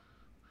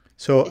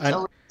 So, it's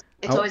always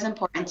it's I, always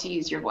important to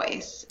use your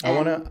voice. I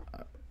want And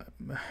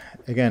to,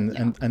 again,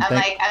 and I'm thank.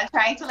 like I'm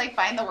trying to like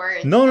find the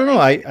words No, to no, no.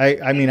 like I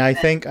make mean,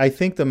 sense. I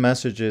think the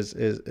message is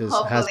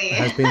Hopefully.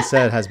 has been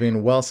said, has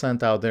been well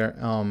sent out there.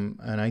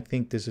 And I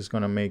think this is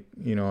going to make,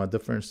 a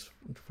difference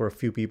for a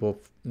few people.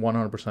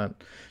 100%.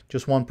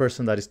 Just one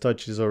person that is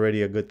touched is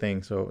already a good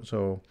thing.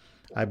 So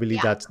I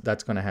believe Yeah.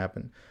 that's going to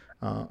happen,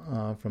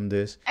 from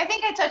this. I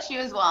think I touched you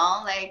as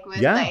well, like with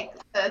Yeah. like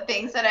the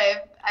things that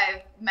I've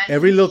Every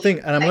mentioned to little you. thing,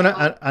 and I'm Like,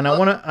 gonna and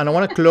I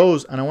want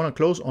to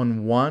close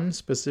on one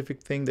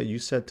specific thing that you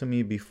said to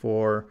me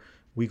before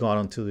we got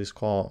onto this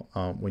call,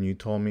 when you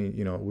told me,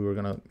 we were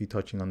gonna be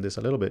touching on this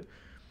a little bit,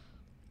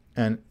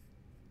 and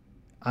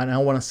I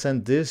want to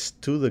send this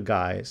to the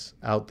guys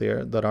out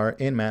there that are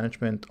in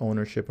management,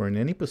 ownership, or in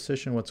any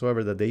position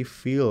whatsoever, that they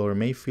feel or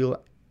may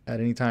feel at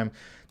any time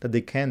that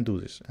they can do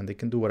this and they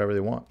can do whatever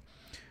they want.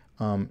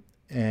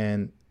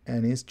 And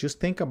it's just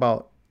think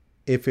about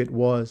if it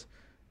was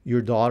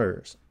your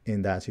daughters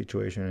in that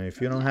situation. And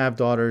if you don't have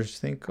daughters,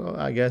 think, oh,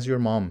 I guess your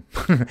mom.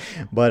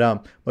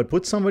 But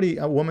put somebody,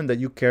 a woman that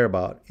you care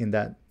about, in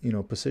that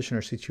position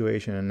or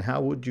situation, and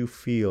how would you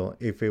feel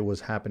if it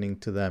was happening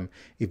to them,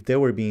 if they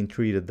were being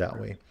treated that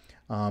way?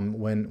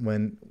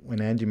 When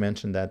Angie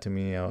mentioned that to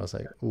me, I was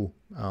like, ooh,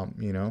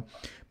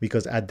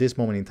 because at this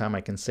moment in time,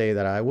 I can say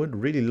that I would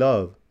really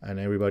love, and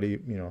everybody,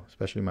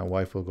 especially my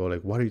wife, will go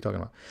like, what are you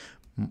talking about?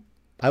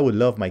 I would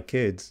love my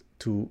kids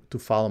to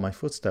follow my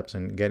footsteps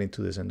and get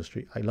into this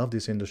industry. I love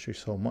this industry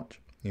so much.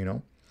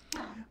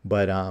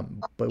 But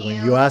when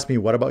you you, asked me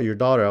what about your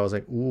daughter, I was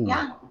like, ooh,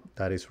 yeah,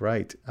 that is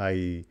right.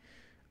 I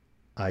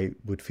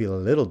would feel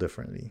a little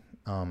differently,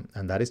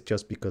 and that is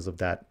just because of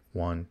that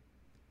one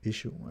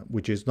issue,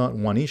 which is not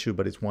one issue,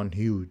 but it's one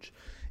huge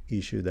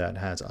issue that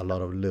has a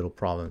lot of little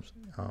problems,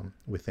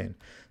 within.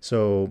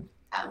 So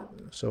yeah,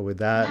 so with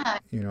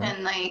that, yeah.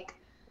 And like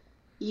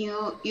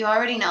you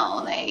already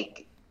know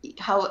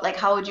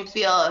how would you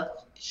feel if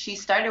she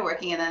started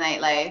working in the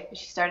nightlife?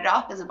 She started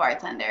off as a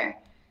bartender.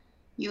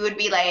 You would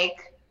be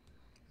like,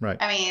 right?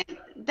 I mean,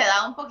 te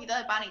da un poquito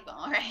de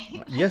pánico, right?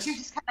 Like you're Yes,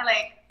 just kind of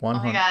like, oh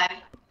my 100, God,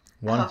 I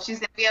one hope she's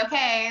gonna be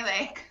okay.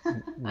 Like,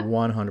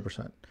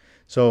 100%.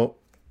 So,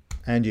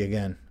 Angie,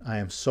 again, I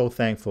am so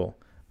thankful,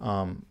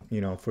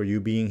 for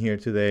you being here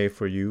today,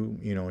 for you,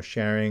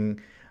 sharing,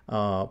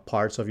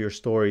 parts of your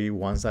story,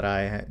 ones that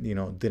I,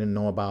 didn't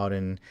know about,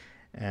 and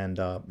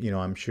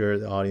I'm sure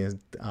the audience,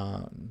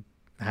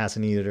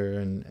 hasn't either,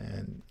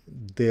 and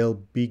they'll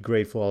be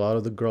grateful. A lot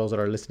of the girls that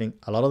are listening,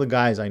 a lot of the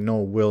guys I know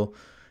will,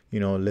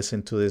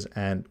 listen to this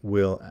and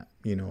will,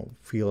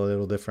 feel a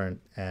little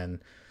different and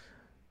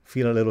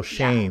feel a little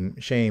yeah,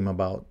 shame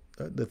about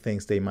the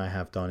things they might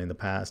have done in the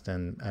past,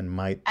 and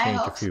might I change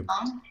a hope few.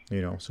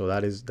 so. So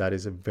that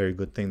is a very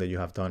good thing that you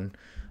have done,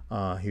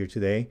 here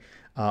today.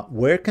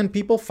 Where can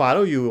people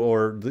follow you,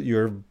 or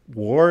your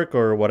work,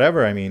 or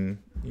whatever? I mean,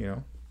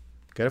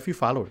 get a few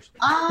followers.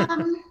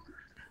 Um,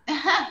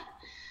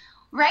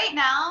 right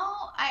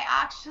now, I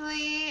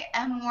actually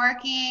am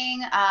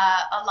working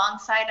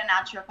alongside a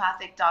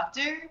naturopathic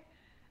doctor,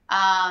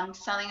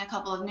 selling a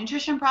couple of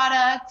nutrition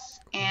products,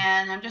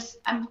 and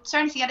I'm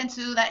starting to get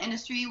into that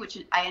industry, which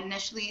I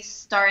initially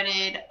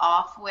started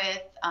off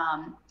with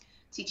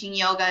teaching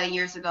yoga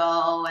years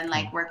ago and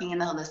Okay. like working in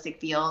the holistic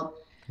field.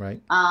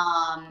 Right.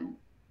 Um,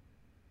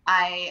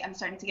 I am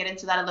starting to get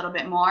into that a little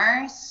bit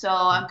more, so Cool.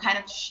 I'm kind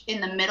of in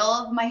the middle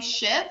of my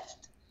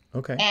shift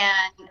Okay.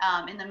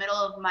 and in the middle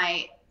of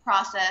my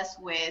process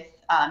with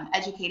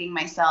educating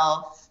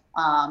myself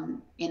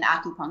in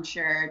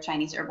acupuncture,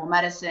 Chinese herbal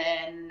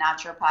medicine,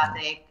 Nice.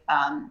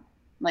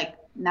 like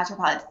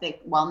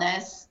naturopathic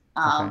wellness.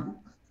 Okay.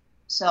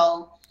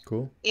 So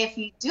Cool. if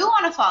you do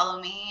want to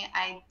follow me,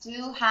 I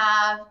do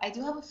have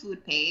a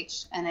food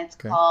page, and it's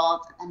Okay.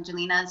 called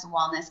Angelina's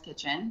Wellness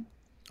Kitchen.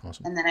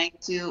 Awesome. And then I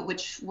do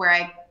where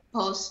I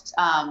post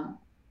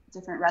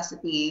different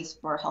recipes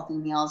for healthy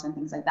meals and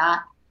things like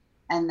that.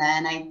 And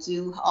then I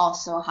do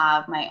also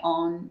have my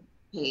own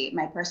page,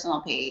 my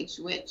personal page,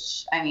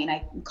 which I mean,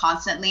 I'm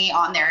constantly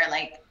on there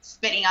like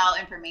spitting out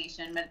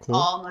information, but it's Cool.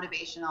 all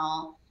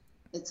motivational.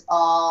 It's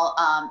all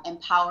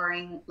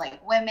empowering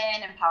like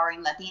women,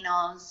 empowering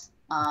Latinos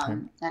Okay.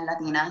 and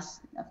Latinas,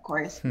 of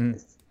course. Hmm.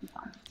 'Cause,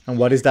 And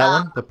what is that um,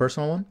 one? The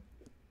personal one?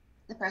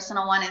 the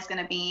personal one is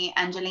going to be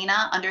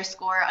Angelina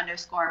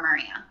 __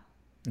 Maria.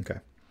 Okay.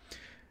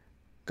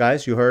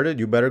 Guys, you heard it.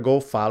 You better go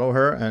follow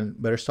her and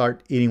better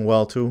start eating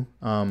well too.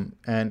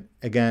 And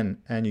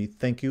again, Angie,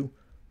 thank you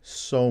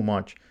so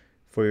much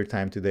for your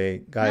time today,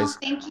 No, guys.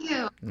 thank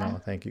you. No,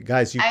 thank you,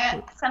 guys.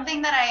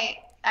 Something that I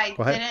I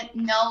Go ahead.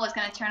 didn't know it was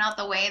going to turn out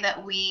the way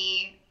that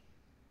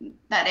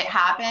it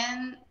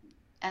happened.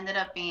 Ended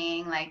up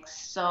being like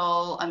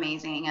so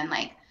amazing and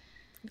like,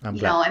 I'm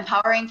glad.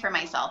 empowering for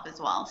myself as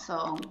well. So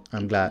I'm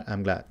thank glad. you.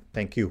 I'm glad.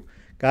 Thank you.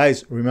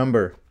 Guys,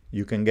 remember,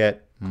 you can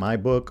get my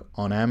book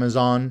on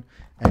Amazon,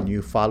 and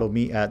you follow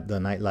me at the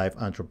Nightlife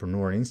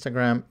Entrepreneur on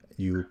Instagram.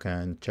 You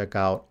can check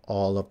out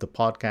all of the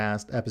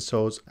podcast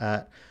episodes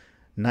at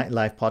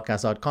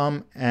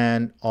nightlifepodcast.com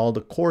and all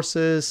the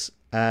courses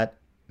at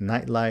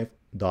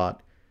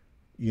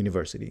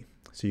nightlife.university.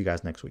 See you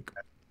guys next week.